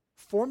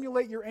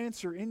 Formulate your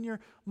answer in your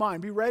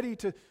mind. Be ready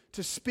to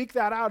speak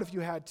that out if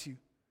you had to.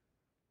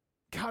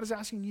 God is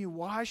asking you,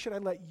 why should I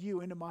let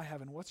you into my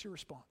heaven? What's your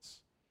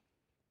response?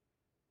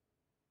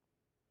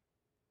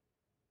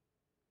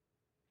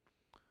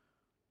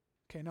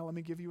 Okay, now let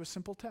me give you a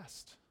simple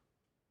test.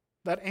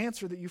 That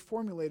answer that you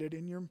formulated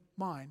in your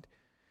mind,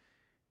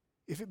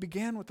 if it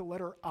began with the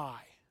letter I,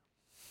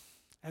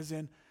 as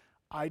in,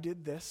 I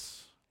did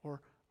this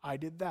or I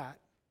did that,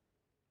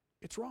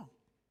 it's wrong.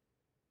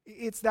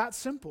 It's that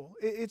simple.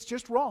 It's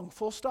just wrong,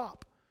 full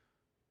stop.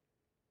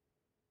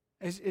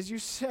 As you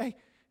say,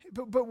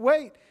 but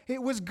wait,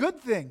 it was good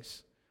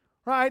things,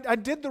 right? I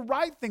did the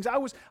right things. I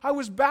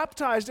was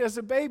baptized as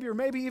a baby, or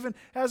maybe even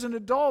as an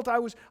adult. I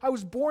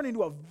was born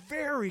into a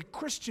very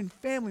Christian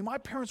family. My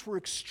parents were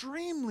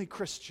extremely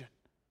Christian.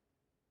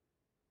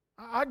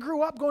 I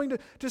grew up going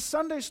to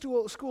Sunday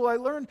school. I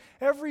learned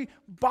every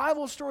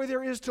Bible story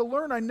there is to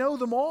learn. I know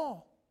them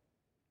all.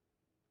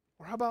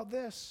 Or how about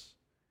this?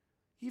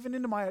 Even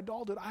into my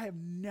adulthood, I have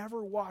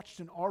never watched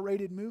an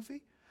R-rated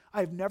movie.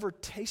 I have never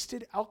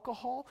tasted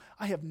alcohol.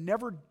 I have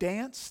never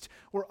danced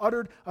or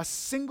uttered a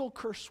single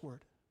curse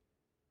word.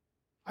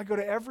 I go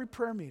to every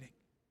prayer meeting,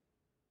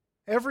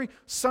 every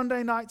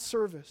Sunday night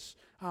service.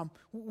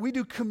 We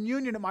do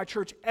communion at my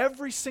church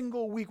every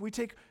single week. We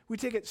take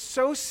it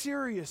so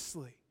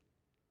seriously.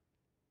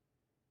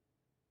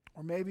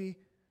 Or maybe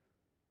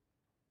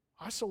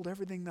I sold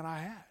everything that I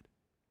had.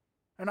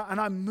 And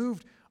I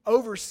moved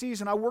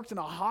overseas and I worked in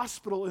a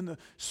hospital in the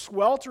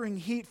sweltering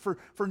heat for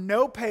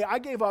no pay. I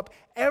gave up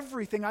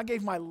everything. I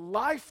gave my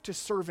life to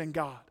serving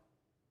God.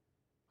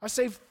 I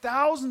saved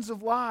thousands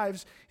of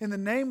lives in the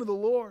name of the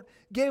Lord.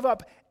 Gave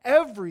up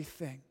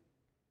everything.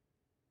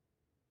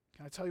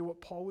 Can I tell you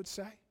what Paul would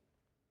say?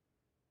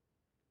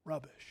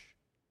 Rubbish.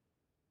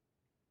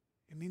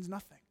 It means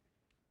nothing.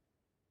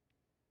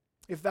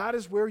 If that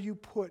is where you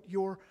put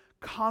your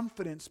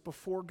confidence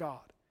before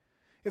God,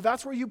 if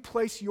that's where you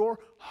place your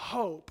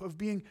hope of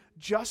being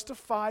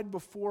justified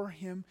before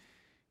Him,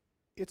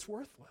 it's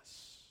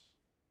worthless.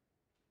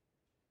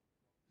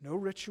 No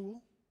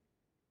ritual,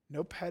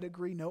 no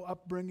pedigree, no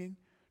upbringing,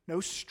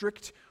 no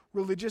strict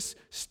religious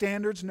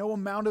standards, no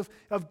amount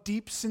of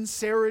deep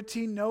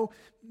sincerity, no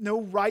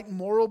right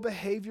moral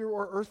behavior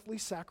or earthly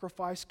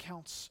sacrifice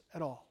counts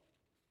at all.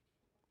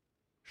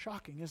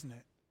 Shocking, isn't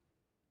it?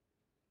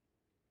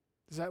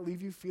 Does that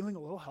leave you feeling a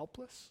little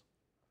helpless?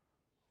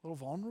 A little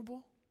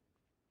vulnerable?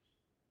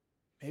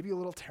 Maybe a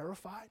little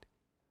terrified?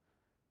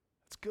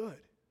 That's good.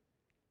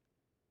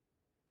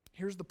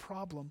 Here's the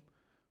problem.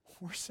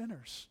 We're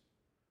sinners.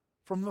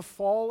 From the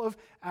fall of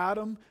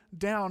Adam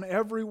down,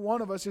 every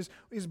one of us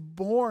is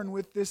born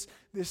with this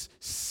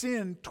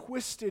sin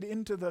twisted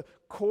into the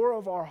core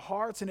of our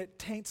hearts, and it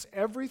taints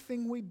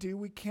everything we do.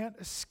 We can't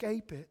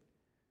escape it.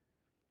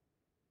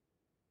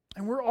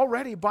 And we're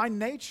already, by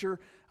nature,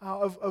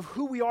 of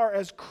who we are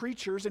as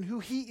creatures and who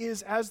He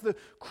is as the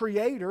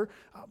Creator,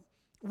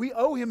 we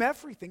owe Him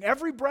everything.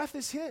 Every breath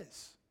is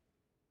His.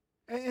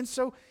 And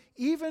so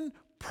even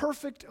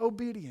perfect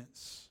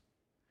obedience,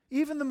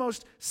 even the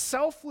most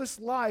selfless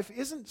life,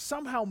 isn't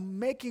somehow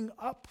making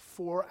up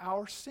for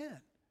our sin.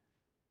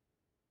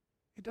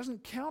 It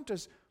doesn't count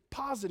as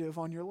positive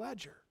on your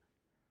ledger.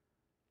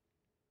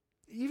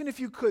 Even if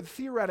you could,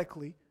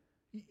 theoretically,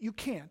 you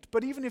can't,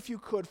 but even if you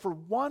could, for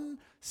 1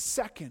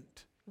 second,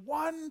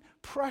 one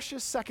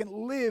precious second,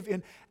 live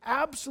in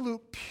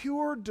absolute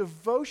pure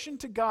devotion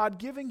to God,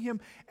 giving Him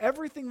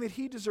everything that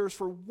He deserves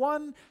for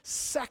 1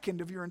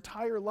 second of your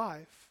entire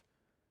life,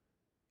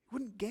 it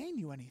wouldn't gain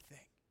you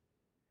anything.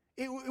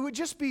 It would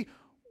just be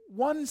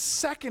 1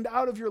 second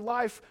out of your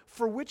life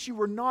for which you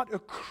were not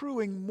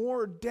accruing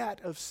more debt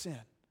of sin.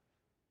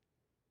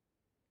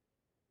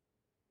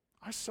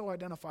 I so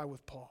identify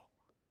with Paul.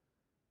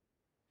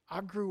 I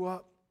grew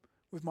up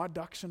with my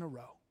ducks in a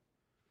row.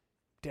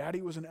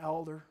 Daddy was an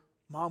elder.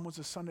 Mom was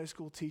a Sunday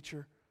school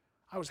teacher.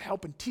 I was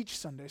helping teach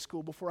Sunday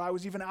school before I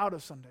was even out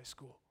of Sunday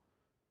school.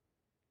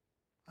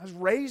 I was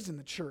raised in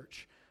the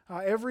church.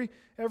 Every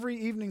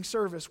evening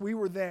service, we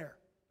were there.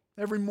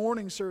 Every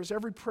morning service,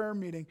 every prayer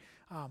meeting.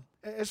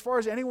 As far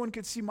as anyone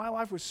could see, my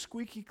life was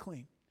squeaky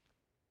clean.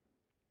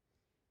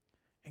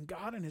 And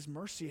God in His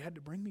mercy had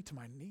to bring me to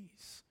my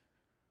knees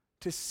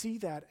to see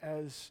that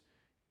as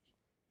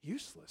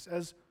useless,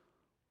 as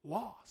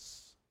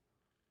loss.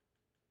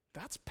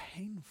 That's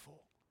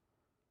painful.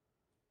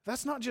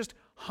 That's not just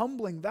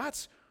humbling,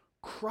 that's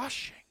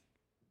crushing.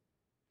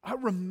 I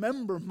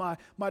remember my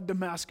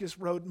Damascus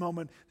Road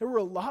moment. There were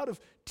a lot of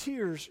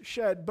tears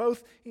shed,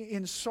 both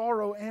in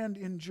sorrow and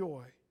in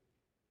joy.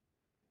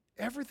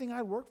 Everything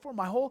I worked for,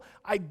 my whole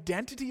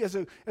identity as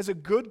a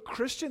good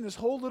Christian, this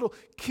whole little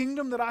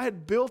kingdom that I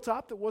had built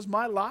up that was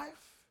my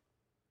life,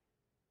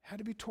 had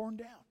to be torn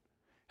down,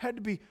 had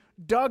to be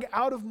dug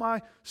out of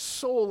my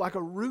soul like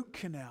a root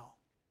canal.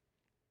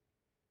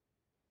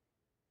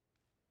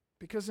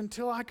 Because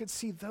until I could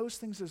see those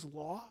things as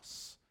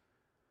loss,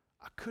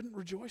 I couldn't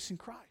rejoice in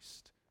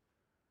Christ.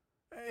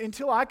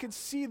 Until I could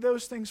see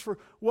those things for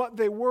what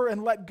they were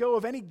and let go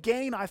of any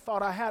gain I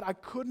thought I had, I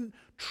couldn't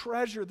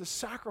treasure the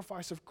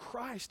sacrifice of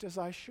Christ as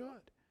I should.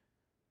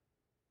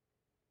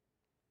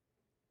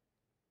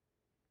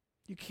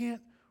 You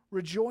can't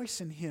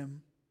rejoice in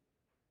Him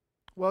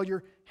while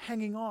you're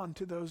hanging on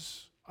to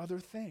those other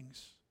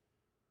things.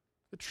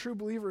 The true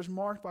believer is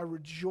marked by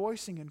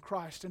rejoicing in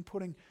Christ and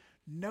putting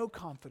no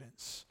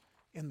confidence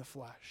in the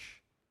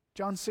flesh.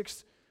 John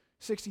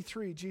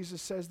 6:63, Jesus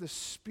says, the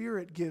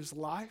Spirit gives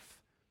life,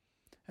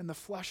 and the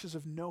flesh is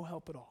of no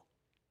help at all.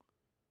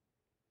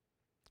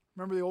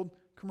 Remember the old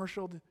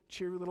commercial, the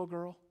cheery little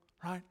girl,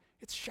 right?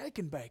 It's shake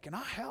and bake, and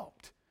I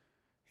helped.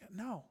 Yeah,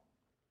 no,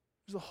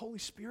 it was the Holy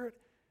Spirit,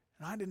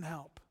 and I didn't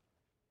help.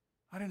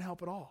 I didn't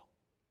help at all.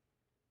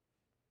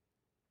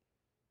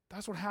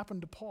 That's what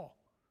happened to Paul.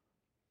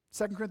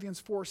 2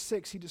 Corinthians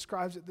 4:6, he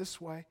describes it this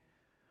way.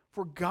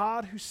 For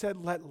God, who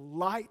said, let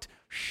light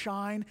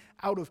shine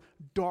out of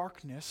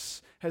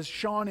darkness, has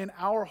shone in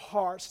our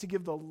hearts to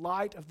give the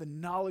light of the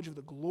knowledge of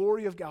the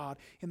glory of God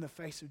in the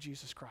face of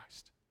Jesus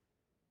Christ.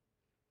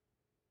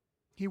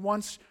 He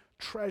once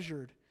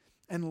treasured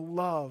and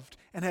loved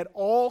and had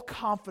all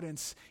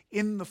confidence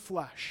in the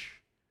flesh.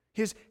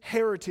 His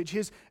heritage,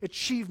 his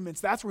achievements,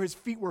 that's where his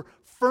feet were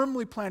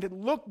firmly planted.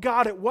 Look,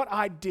 God, at what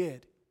I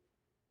did.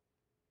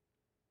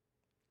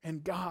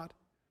 And God,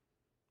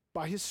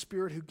 by His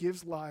Spirit who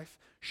gives life,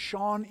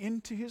 shone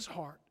into his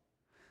heart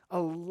a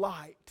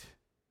light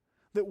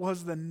that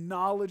was the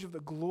knowledge of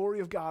the glory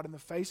of God in the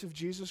face of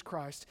Jesus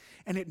Christ,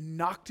 and it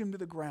knocked him to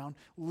the ground,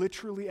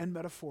 literally and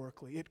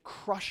metaphorically. It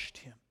crushed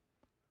him.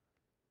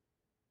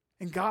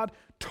 And God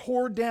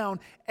tore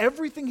down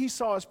everything he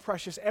saw as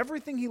precious,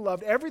 everything he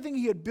loved, everything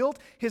he had built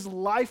his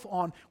life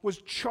on was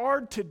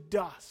charred to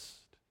dust,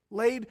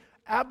 laid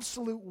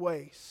absolute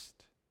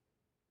waste.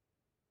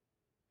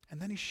 And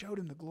then he showed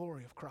him the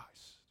glory of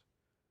Christ.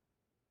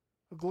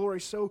 A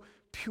glory so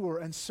pure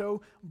and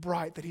so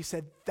bright that he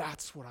said,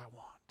 that's what I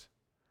want.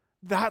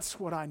 That's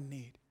what I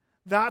need.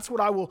 That's what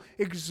I will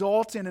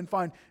exalt in and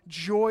find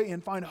joy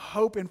in, find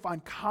hope in,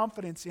 find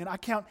confidence in. I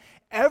count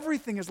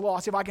everything as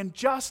lost if I can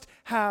just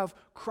have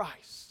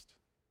Christ.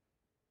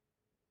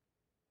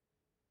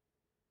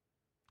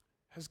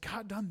 Has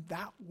God done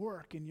that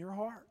work in your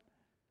heart?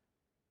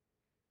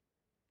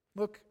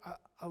 Look,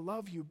 I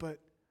love you, but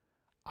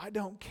I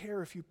don't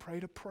care if you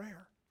prayed a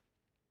prayer.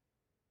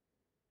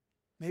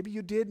 Maybe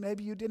you did,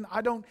 maybe you didn't.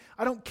 I don't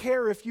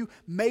care if you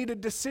made a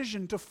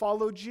decision to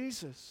follow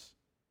Jesus,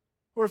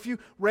 or if you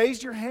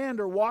raised your hand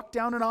or walked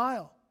down an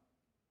aisle.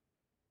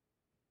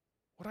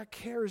 What I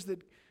care is that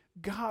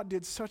God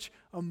did such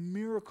a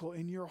miracle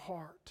in your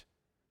heart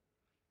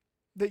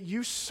that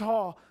you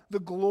saw the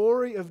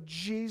glory of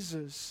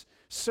Jesus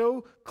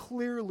so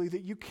clearly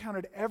that you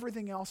counted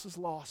everything else as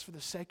lost for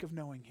the sake of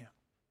knowing Him.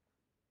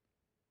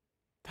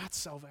 That's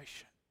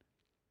salvation.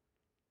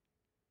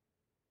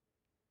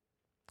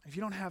 If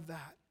you don't have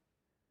that,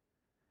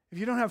 if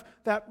you don't have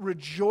that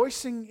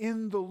rejoicing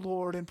in the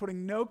Lord and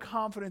putting no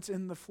confidence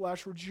in the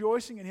flesh,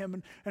 rejoicing in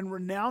Him and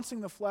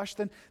renouncing the flesh,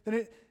 then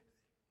it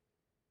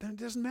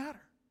doesn't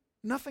matter.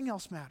 Nothing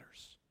else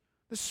matters.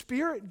 The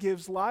Spirit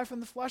gives life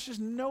and the flesh is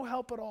no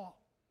help at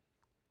all.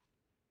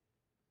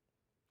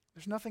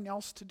 There's nothing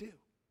else to do.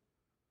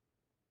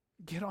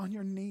 Get on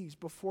your knees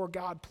before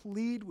God.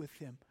 Plead with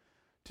Him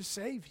to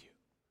save you.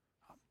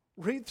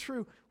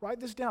 Write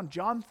this down,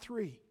 John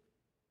 3.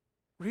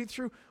 Read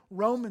through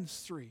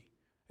Romans 3,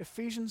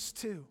 Ephesians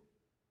 2.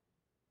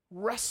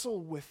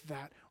 Wrestle with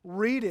that.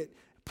 Read it.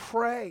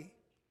 Pray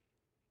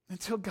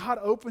until God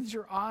opens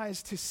your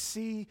eyes to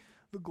see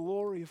the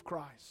glory of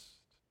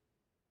Christ.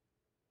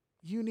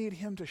 You need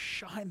Him to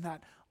shine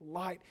that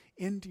light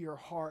into your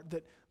heart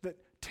that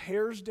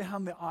tears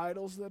down the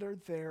idols that are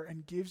there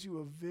and gives you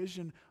a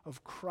vision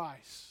of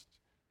Christ.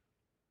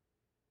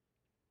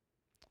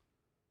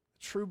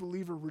 The true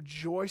believer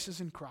rejoices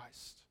in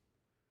Christ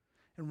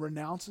and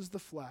renounces the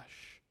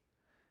flesh,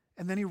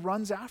 and then he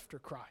runs after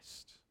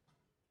Christ.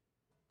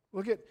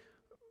 Look at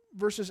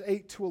verses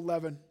 8 to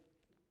 11.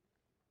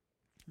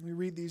 Let me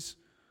read these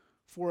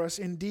for us.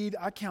 Indeed,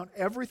 I count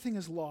everything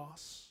as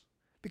loss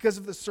because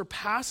of the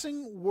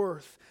surpassing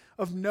worth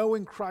of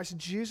knowing Christ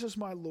Jesus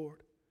my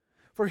Lord.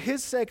 For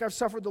His sake I've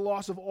suffered the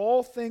loss of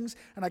all things,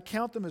 and I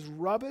count them as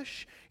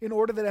rubbish, in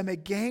order that I may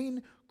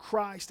gain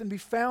Christ and be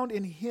found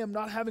in Him,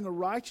 not having a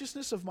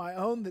righteousness of my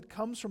own that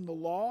comes from the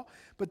law,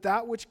 but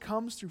that which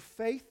comes through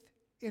faith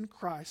in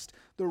Christ,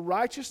 the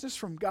righteousness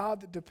from God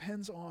that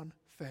depends on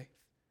faith,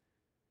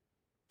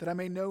 that I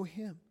may know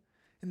Him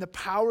in the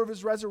power of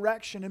His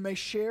resurrection and may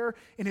share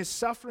in His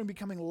suffering,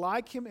 becoming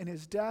like Him in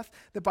His death,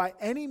 that by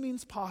any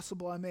means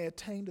possible I may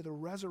attain to the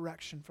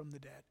resurrection from the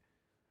dead.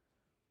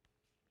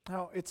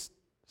 Now, it's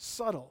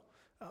subtle,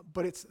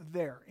 but it's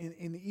there.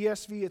 In the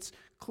ESV, it's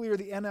clear.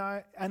 The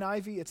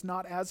NIV, it's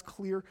not as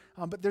clear,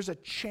 but there's a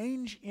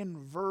change in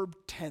verb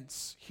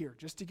tense here,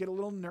 just to get a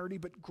little nerdy,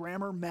 but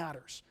grammar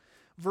matters.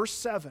 Verse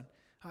 7,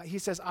 he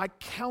says, I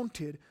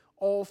counted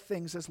all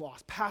things as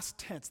lost. Past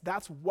tense,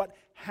 that's what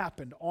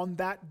happened on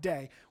that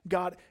day.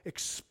 God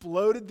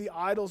exploded the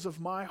idols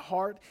of my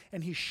heart,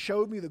 and He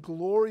showed me the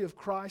glory of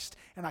Christ,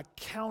 and I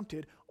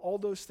counted all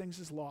those things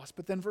as lost.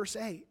 But then verse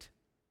 8,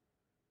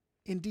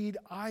 indeed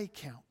I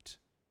count.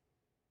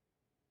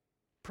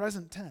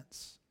 Present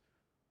tense.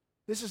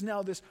 This is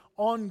now this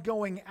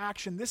ongoing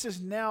action. This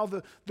is now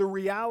the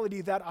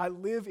reality that I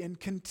live in,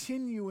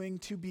 continuing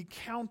to be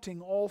counting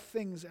all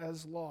things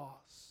as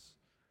loss.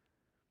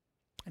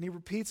 And he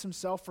repeats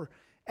himself for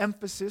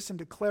emphasis and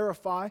to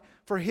clarify,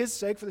 for his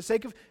sake, for the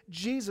sake of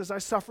Jesus, I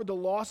suffered the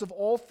loss of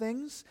all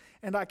things,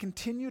 and I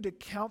continue to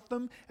count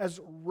them as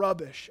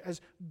rubbish,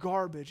 as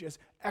garbage, as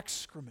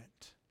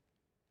excrement.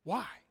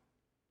 Why?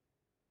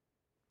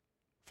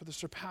 For the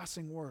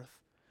surpassing worth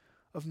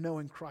of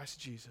knowing Christ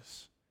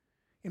Jesus,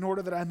 in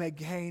order that I may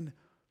gain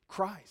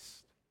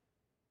Christ.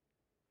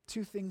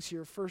 Two things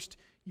here. First,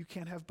 you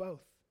can't have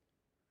both.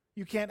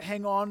 You can't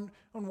hang on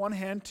one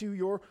hand to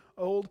your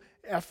old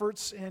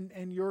efforts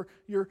and your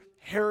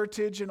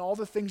heritage and all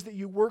the things that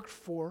you worked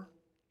for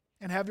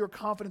and have your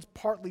confidence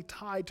partly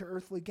tied to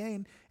earthly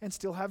gain and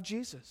still have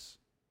Jesus.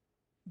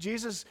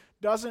 Jesus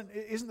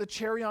isn't the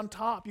cherry on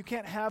top. You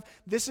can't have,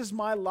 this is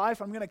my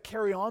life, I'm going to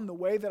carry on the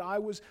way that I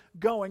was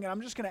going, and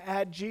I'm just going to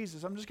add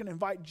Jesus. I'm just going to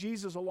invite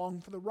Jesus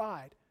along for the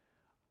ride.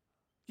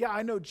 Yeah,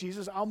 I know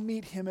Jesus. I'll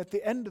meet him at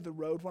the end of the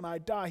road when I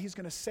die. He's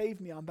going to save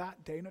me on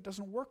that day, and it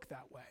doesn't work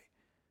that way.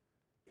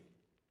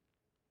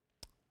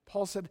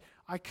 Paul said,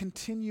 I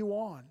continue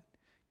on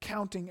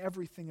counting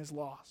everything as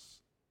loss.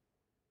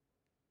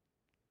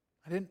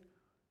 I didn't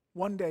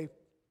one day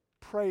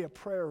pray a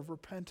prayer of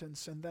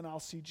repentance and then I'll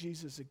see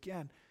Jesus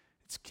again.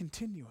 It's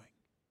continuing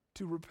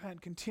to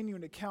repent,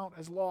 continuing to count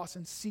as loss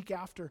and seek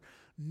after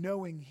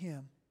knowing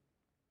him.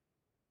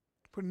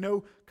 Put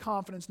no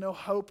confidence, no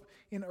hope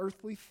in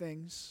earthly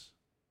things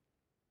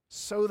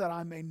so that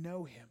I may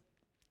know him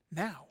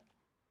now.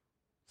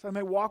 So I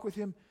may walk with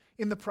him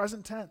in the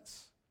present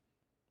tense.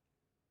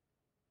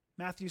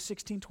 Matthew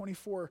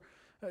 16:24,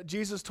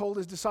 Jesus told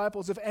his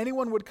disciples, if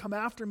anyone would come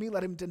after me,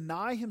 let him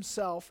deny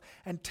himself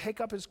and take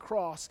up his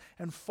cross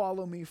and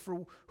follow me.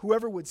 For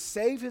whoever would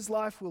save his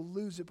life will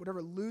lose it.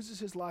 Whatever loses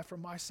his life for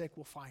my sake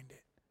will find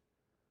it.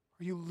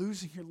 Are you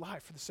losing your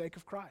life for the sake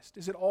of Christ?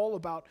 Is it all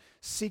about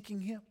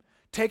seeking him?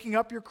 Taking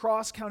up your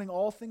cross, counting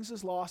all things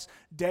as loss,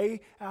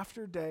 day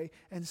after day,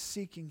 and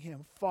seeking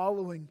him,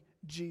 following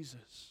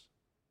Jesus.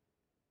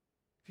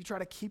 If you try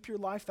to keep your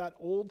life, that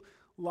old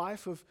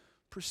life of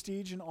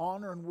prestige and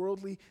honor and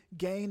worldly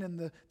gain and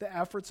the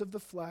efforts of the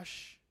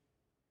flesh,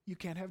 you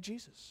can't have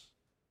Jesus.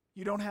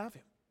 You don't have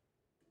him.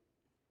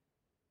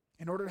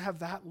 In order to have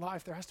that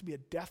life, there has to be a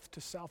death to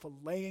self, a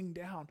laying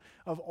down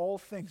of all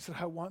things that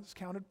I once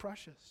counted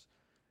precious.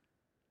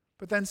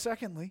 But then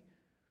secondly,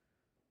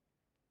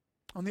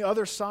 on the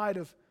other side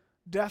of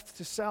death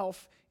to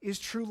self is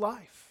true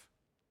life.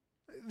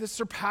 The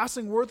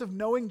surpassing worth of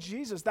knowing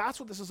Jesus. That's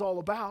what this is all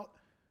about.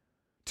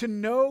 To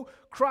know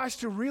Christ,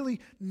 to really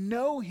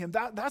know him.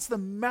 That's the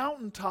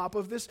mountaintop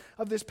of this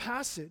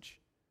passage.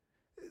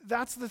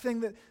 That's the thing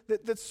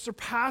that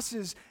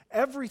surpasses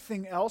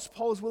everything else.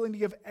 Paul is willing to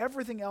give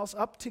everything else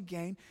up to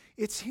gain.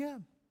 It's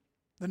him.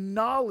 The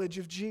knowledge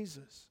of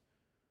Jesus.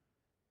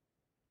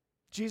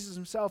 Jesus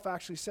himself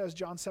actually says,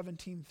 John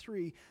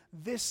 17:3,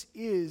 this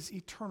is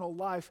eternal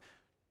life,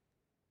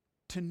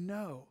 to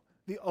know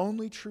the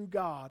only true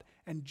God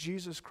and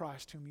Jesus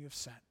Christ whom you have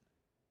sent.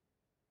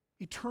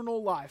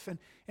 Eternal life,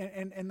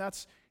 and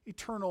that's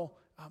eternal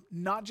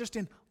not just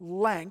in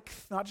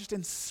length, not just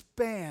in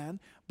span,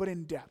 but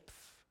in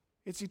depth.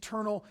 It's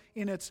eternal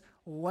in its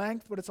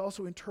length, but it's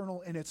also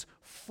eternal in its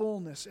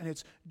fullness and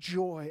its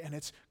joy and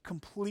its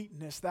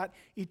completeness. That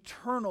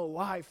eternal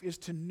life is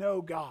to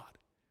know God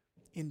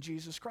in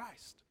Jesus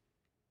Christ.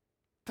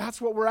 That's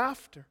what we're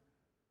after.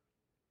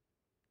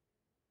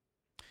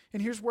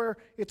 And here's where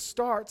it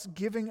starts,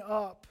 giving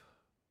up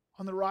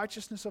on the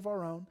righteousness of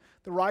our own,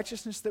 the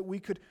righteousness that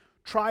we could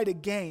try to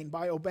gain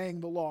by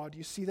obeying the law. Do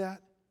you see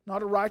that?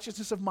 Not a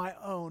righteousness of my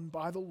own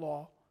by the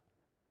law,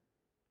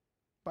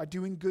 by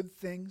doing good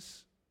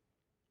things,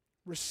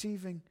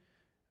 receiving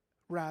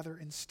rather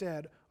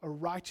instead a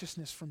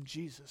righteousness from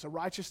Jesus, a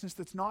righteousness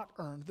that's not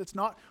earned, that's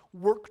not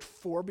worked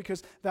for,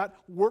 because that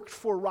worked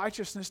for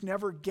righteousness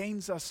never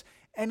gains us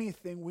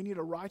anything. We need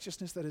a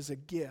righteousness that is a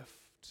gift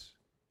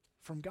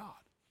from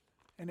God,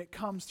 and it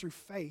comes through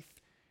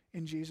faith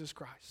in Jesus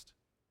Christ.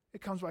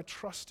 It comes by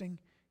trusting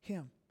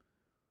him,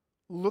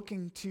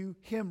 looking to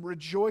him,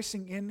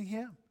 rejoicing in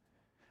him.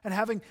 And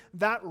having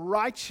that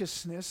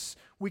righteousness,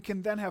 we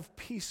can then have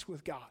peace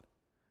with God.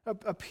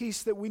 A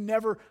peace that we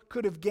never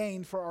could have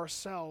gained for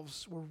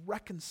ourselves. We're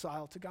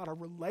reconciled to God. Our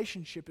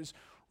relationship is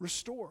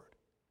restored.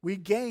 We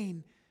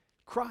gain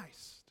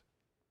Christ.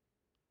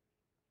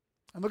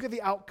 And look at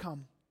the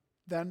outcome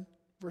then,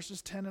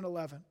 verses 10 and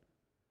 11.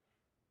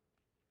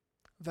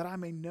 That I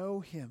may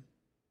know him.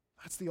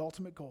 That's the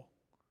ultimate goal.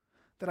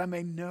 That I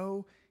may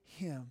know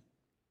him.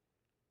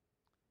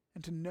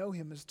 And to know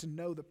him is to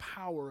know the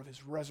power of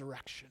his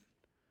resurrection.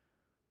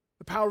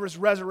 The power of his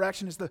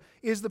resurrection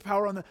is the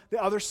power on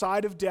the other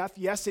side of death.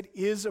 Yes, it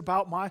is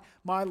about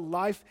my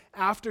life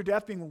after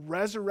death, being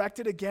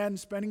resurrected again,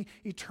 spending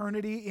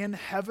eternity in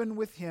heaven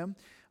with him.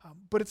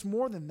 But it's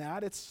more than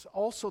that. It's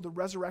also the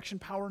resurrection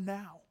power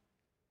now.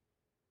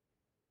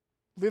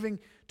 Living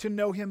to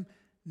know him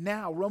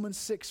now. Romans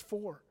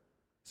 6:4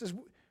 says,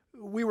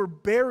 We were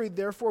buried,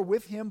 therefore,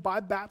 with him by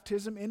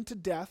baptism into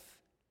death,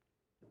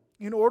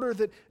 in order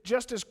that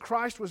just as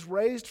Christ was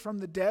raised from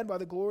the dead by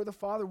the glory of the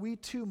Father, we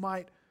too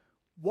might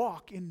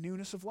walk in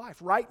newness of life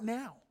right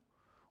now.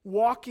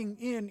 Walking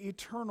in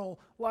eternal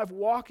life,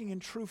 walking in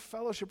true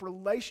fellowship,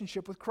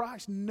 relationship with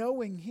Christ,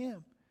 knowing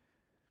him.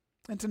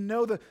 And to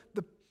know the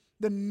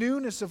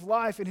newness of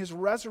life in his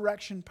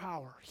resurrection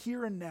power,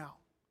 here and now.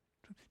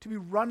 To be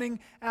running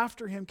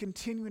after him,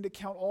 continuing to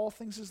count all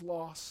things as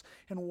loss,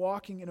 and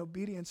walking in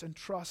obedience and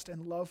trust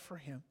and love for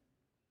him.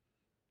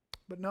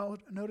 But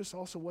notice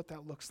also what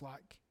that looks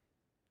like.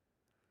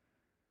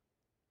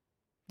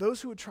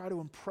 Those who would try to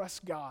impress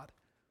God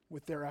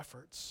with their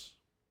efforts,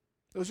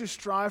 those who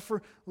strive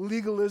for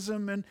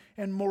legalism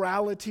and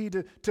morality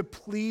to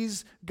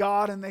please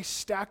God, and they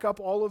stack up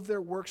all of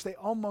their works, they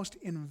almost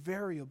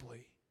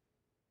invariably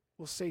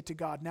will say to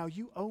God, now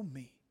you owe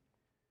me.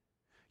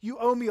 You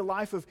owe me a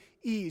life of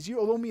ease. You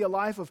owe me a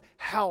life of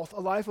health, a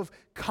life of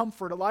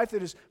comfort, a life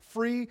that is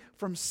free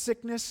from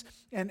sickness.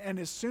 And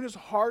as soon as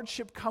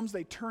hardship comes,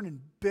 they turn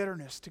in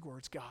bitterness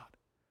towards God.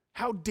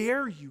 How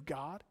dare you,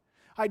 God?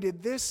 I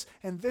did this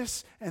and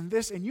this and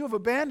this, and you have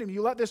abandoned me.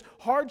 You let this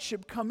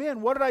hardship come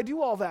in. What did I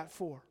do all that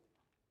for?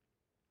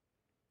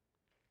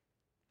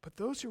 But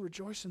those who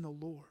rejoice in the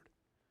Lord,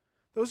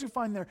 those who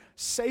find their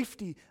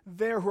safety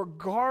there, who are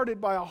guarded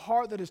by a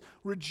heart that is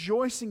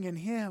rejoicing in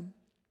him,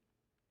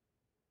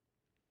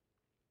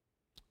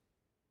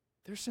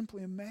 they're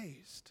simply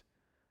amazed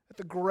at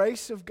the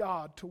grace of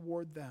God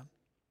toward them.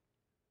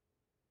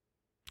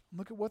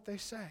 Look at what they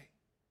say.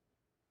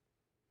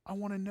 I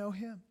want to know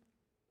him.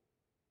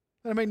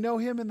 That I may know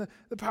him in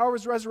the power of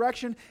his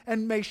resurrection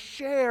and may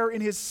share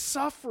in his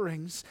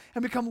sufferings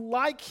and become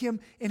like him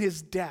in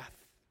his death.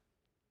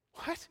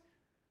 What?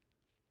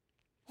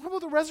 What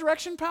about the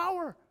resurrection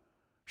power?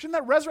 Shouldn't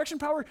that resurrection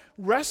power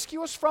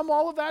rescue us from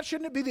all of that?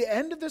 Shouldn't it be the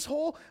end of this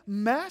whole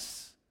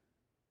mess?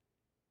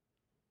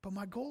 But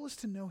my goal is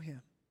to know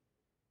him.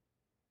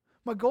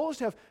 My goal is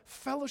to have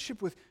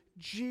fellowship with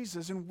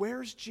Jesus. And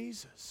where's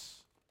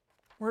Jesus?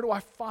 Where do I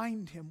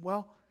find him?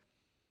 Well,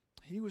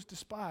 he was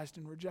despised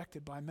and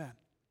rejected by men.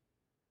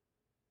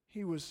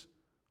 He was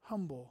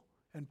humble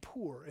and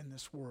poor in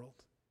this world.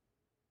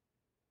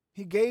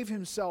 He gave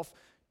himself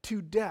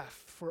to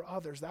death for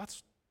others.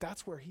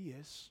 That's where he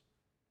is.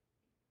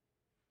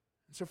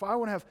 And so if I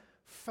want to have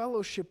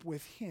fellowship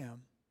with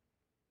him,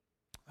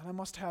 then I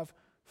must have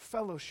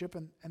fellowship,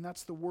 and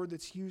that's the word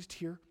that's used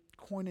here,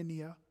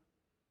 koinonia,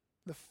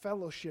 the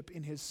fellowship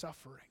in his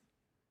suffering.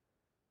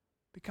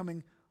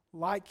 Becoming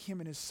like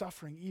him in his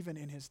suffering, even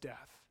in his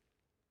death.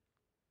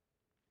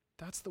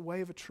 That's the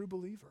way of a true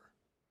believer.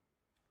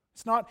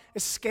 It's not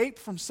escape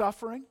from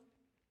suffering.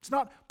 It's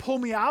not pull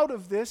me out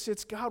of this.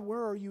 It's God,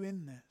 where are you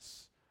in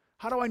this?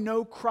 How do I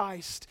know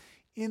Christ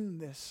in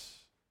this?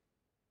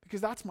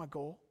 Because that's my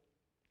goal.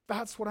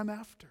 That's what I'm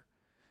after.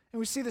 And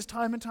we see this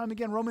time and time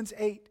again. Romans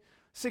 8,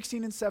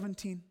 16 and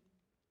 17.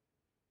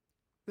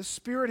 The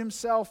Spirit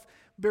himself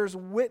bears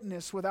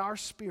witness with our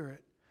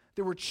spirit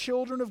that we're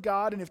children of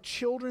God, and if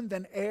children,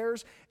 then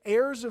heirs,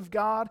 heirs of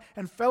God,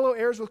 and fellow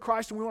heirs with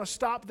Christ. And we want to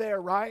stop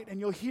there, right? And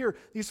you'll hear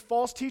these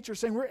false teachers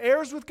saying, we're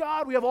heirs with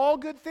God, we have all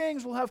good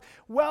things, we'll have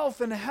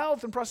wealth and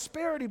health and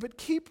prosperity. But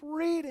keep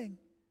reading.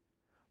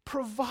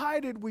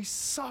 Provided we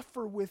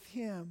suffer with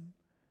him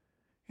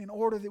in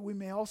order that we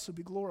may also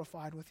be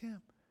glorified with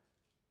him.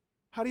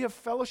 How do you have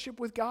fellowship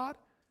with God?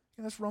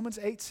 And that's Romans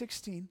 8,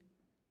 16.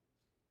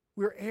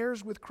 We're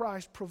heirs with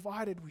Christ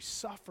provided we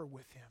suffer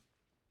with him.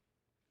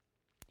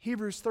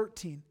 Hebrews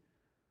 13,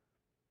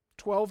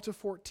 12 to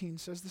 14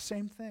 says the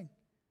same thing.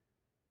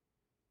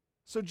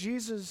 So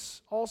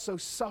Jesus also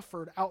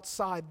suffered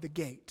outside the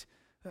gate.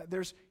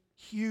 There's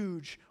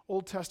huge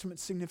Old Testament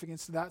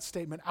significance to that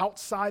statement.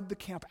 Outside the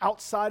camp,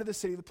 outside of the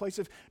city, the place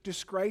of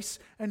disgrace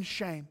and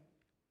shame.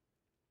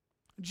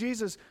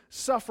 Jesus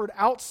suffered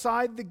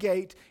outside the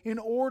gate in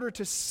order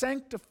to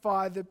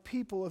sanctify the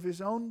people of his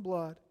own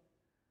blood.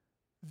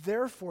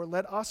 Therefore,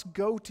 let us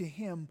go to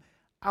him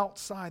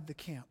outside the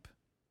camp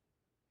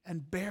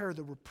and bear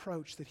the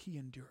reproach that he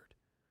endured.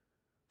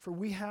 For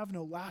we have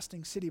no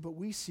lasting city, but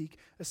we seek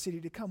a city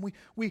to come.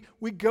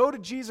 We go to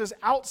Jesus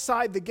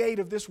outside the gate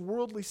of this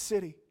worldly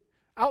city,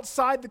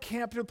 outside the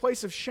camp, to a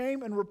place of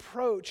shame and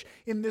reproach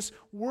in this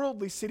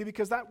worldly city,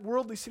 because that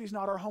worldly city is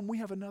not our home. We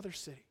have another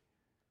city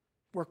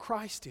where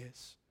Christ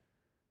is.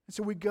 And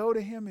so we go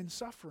to him in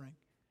suffering.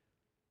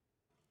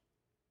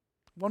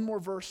 One more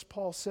verse,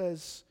 Paul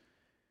says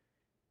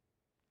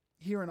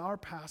here in our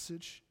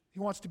passage, he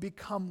wants to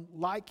become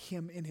like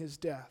him in his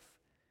death.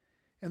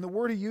 And the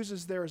word he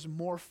uses there is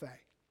morphe,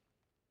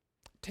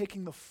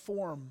 taking the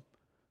form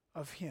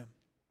of him.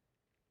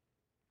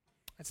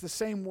 It's the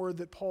same word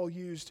that Paul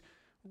used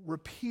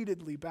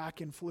repeatedly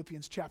back in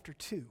Philippians chapter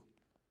 2,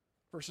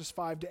 verses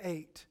 5 to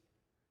 8.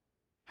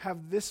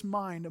 Have this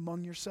mind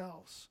among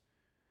yourselves,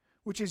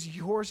 which is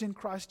yours in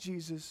Christ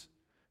Jesus,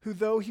 who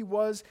though he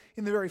was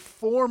in the very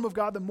form of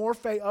God, the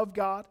morphe of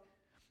God,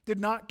 did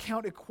not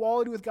count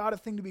equality with God a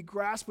thing to be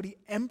grasped, but he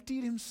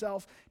emptied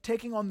himself,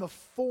 taking on the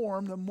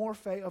form, the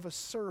morphe, of a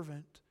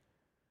servant,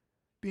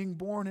 being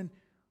born in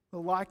the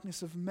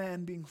likeness of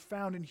men, being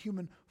found in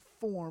human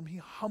form. He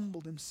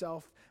humbled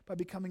himself by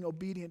becoming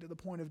obedient to the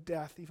point of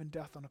death, even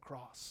death on a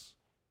cross.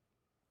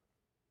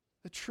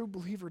 The true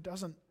believer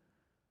doesn't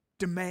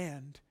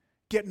demand,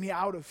 get me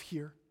out of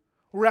here,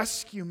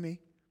 rescue me.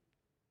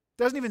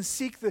 Doesn't even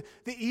seek the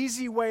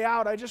easy way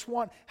out. I just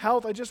want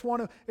health. I just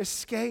want to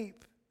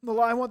escape.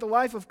 I want the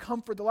life of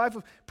comfort, the life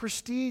of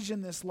prestige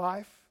in this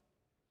life.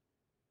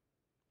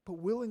 But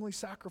willingly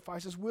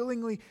sacrifices,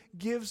 willingly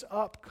gives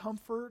up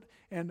comfort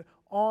and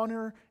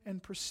honor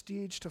and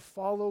prestige to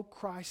follow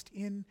Christ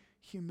in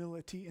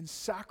humility, in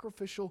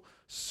sacrificial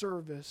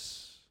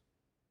service,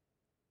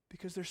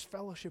 because there's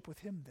fellowship with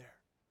him there.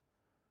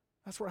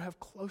 That's where I have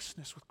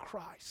closeness with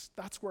Christ.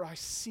 That's where I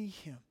see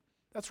him.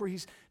 That's where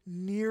he's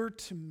near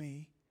to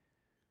me.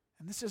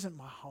 And this isn't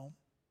my home.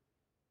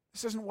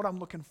 This isn't what I'm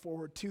looking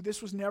forward to.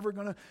 This was never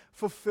going to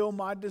fulfill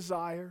my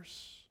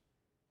desires.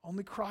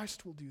 Only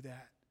Christ will do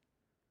that.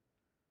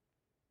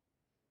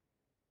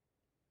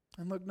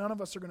 And look, none of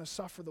us are going to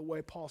suffer the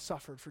way Paul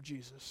suffered for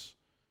Jesus.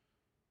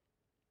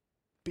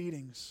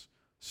 Beatings,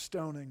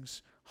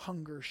 stonings,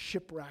 hunger,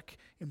 shipwreck,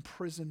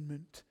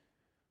 imprisonment,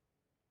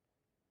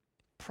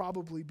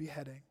 probably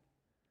beheading.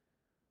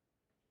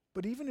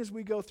 But even as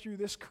we go through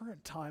this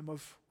current time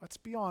of, let's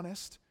be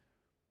honest,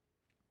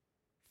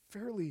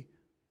 fairly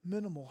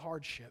minimal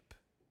hardship,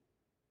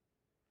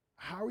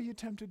 how are you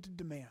tempted to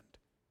demand?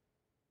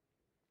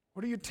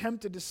 What are you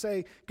tempted to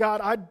say,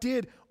 God, I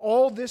did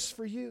all this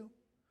for you.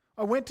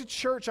 I went to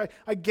church.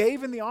 I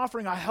gave in the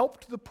offering. I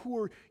helped the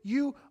poor.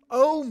 You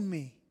owe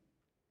me.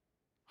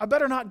 I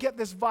better not get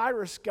this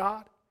virus,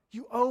 God.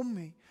 You owe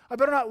me. I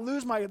better not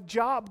lose my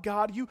job,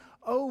 God. You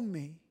owe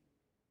me.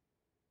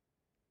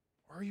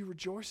 Or are you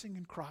rejoicing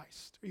in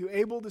Christ? Are you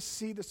able to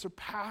see the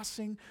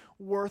surpassing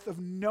worth of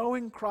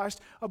knowing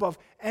Christ above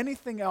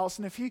anything else?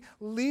 And if he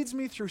leads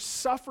me through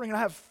suffering and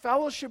I have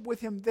fellowship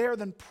with him there,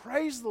 then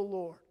praise the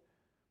Lord.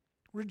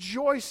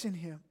 Rejoice in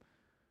him.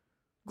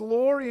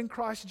 Glory in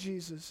Christ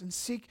Jesus and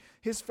seek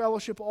his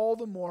fellowship all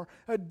the more,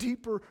 a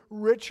deeper,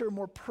 richer,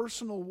 more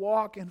personal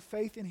walk and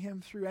faith in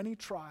him through any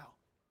trial.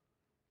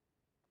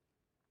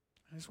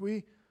 As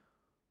we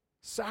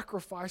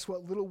sacrifice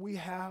what little we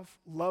have,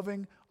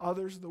 loving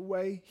others the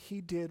way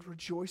he did,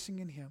 rejoicing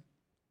in him,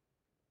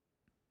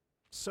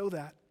 so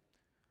that,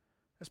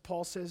 as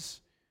Paul says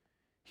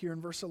here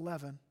in verse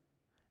 11,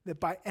 that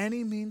by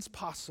any means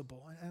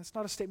possible, and it's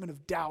not a statement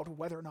of doubt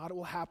whether or not it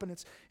will happen,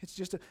 it's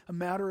just a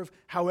matter of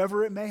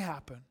however it may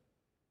happen,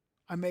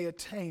 I may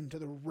attain to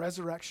the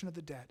resurrection of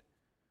the dead.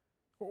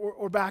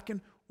 Or back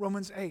in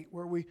Romans 8,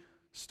 where we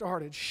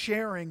started,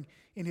 sharing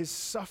in his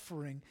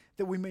suffering,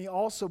 that we may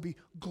also be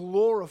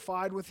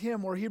glorified with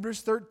him. Or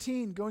Hebrews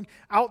 13, going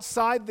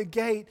outside the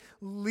gate,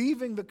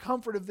 leaving the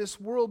comfort of this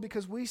world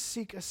because we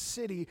seek a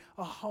city,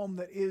 a home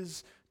that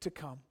is to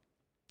come,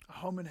 a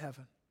home in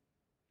heaven,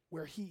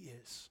 where he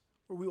is,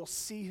 where we will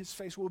see his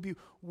face, we'll be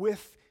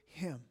with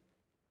him.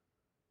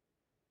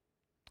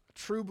 A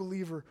true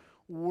believer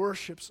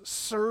worships,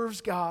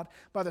 serves God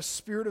by the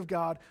Spirit of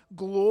God,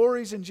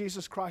 glories in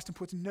Jesus Christ, and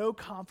puts no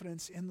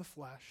confidence in the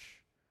flesh,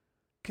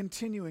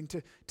 continuing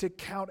to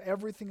count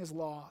everything as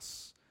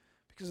loss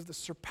because of the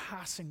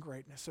surpassing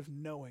greatness of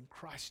knowing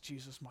Christ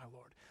Jesus my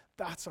Lord.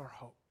 That's our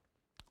hope.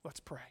 Let's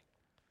pray.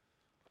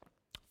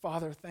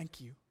 Father, thank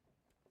you.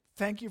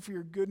 Thank you for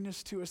your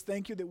goodness to us.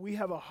 Thank you that we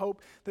have a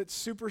hope that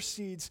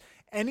supersedes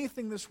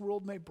anything this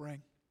world may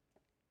bring.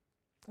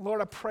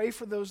 Lord, I pray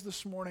for those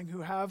this morning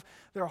who have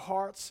their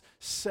hearts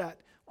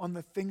set on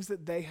the things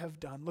that they have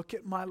done. Look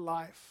at my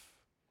life.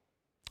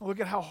 Look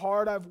at how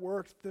hard I've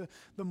worked, the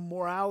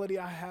morality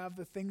I have,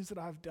 the things that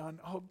I've done.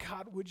 Oh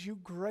God, would you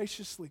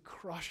graciously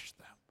crush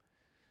them?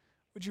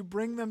 Would you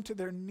bring them to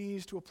their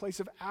knees to a place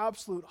of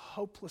absolute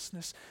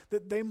hopelessness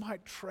that they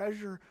might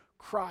treasure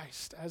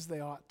Christ as they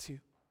ought to,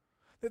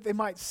 that they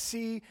might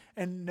see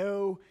and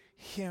know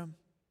him.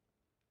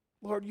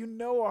 Lord, you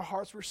know our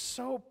hearts. We're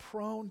so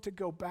prone to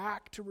go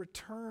back, to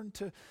return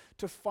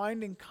to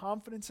finding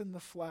confidence in the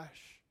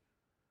flesh.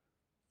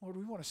 Lord,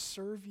 we want to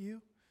serve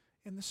you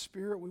in the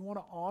Spirit. We want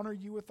to honor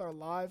you with our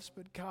lives,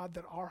 but God,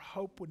 that our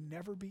hope would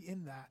never be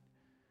in that,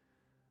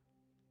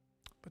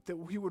 but that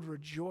we would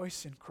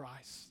rejoice in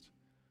Christ,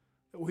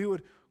 that we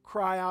would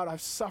cry out,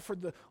 I've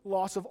suffered the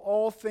loss of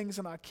all things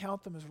and I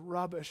count them as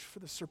rubbish for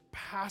the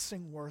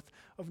surpassing worth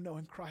of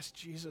knowing Christ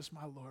Jesus,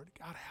 my Lord.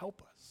 God,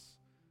 help us.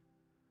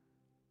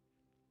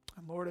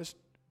 And Lord, as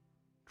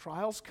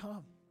trials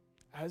come,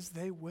 as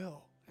they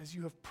will, as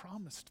you have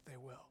promised they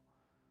will,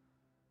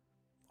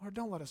 Lord,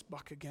 don't let us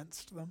buck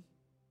against them.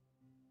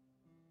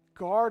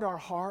 Guard our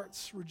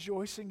hearts,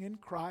 rejoicing in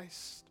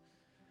Christ,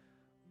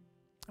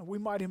 and we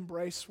might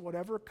embrace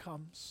whatever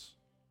comes,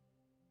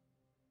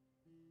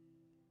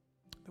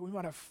 that we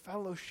might have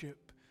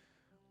fellowship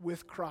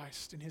with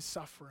Christ in his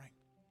suffering,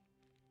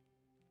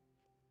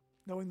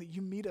 knowing that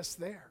you meet us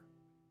there,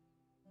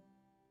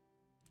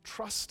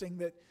 trusting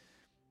that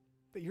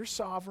you're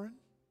sovereign,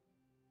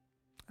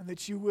 and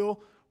that you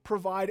will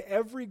provide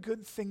every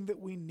good thing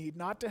that we need,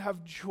 not to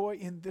have joy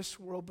in this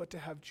world, but to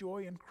have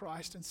joy in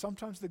Christ. And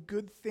sometimes the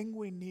good thing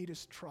we need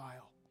is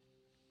trial.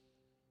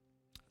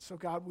 So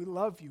God, we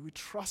love you. We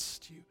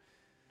trust you.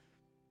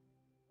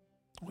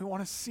 We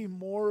want to see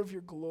more of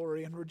your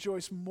glory and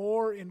rejoice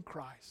more in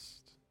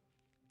Christ.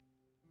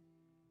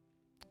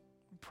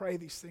 We pray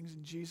these things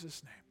in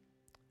Jesus' name.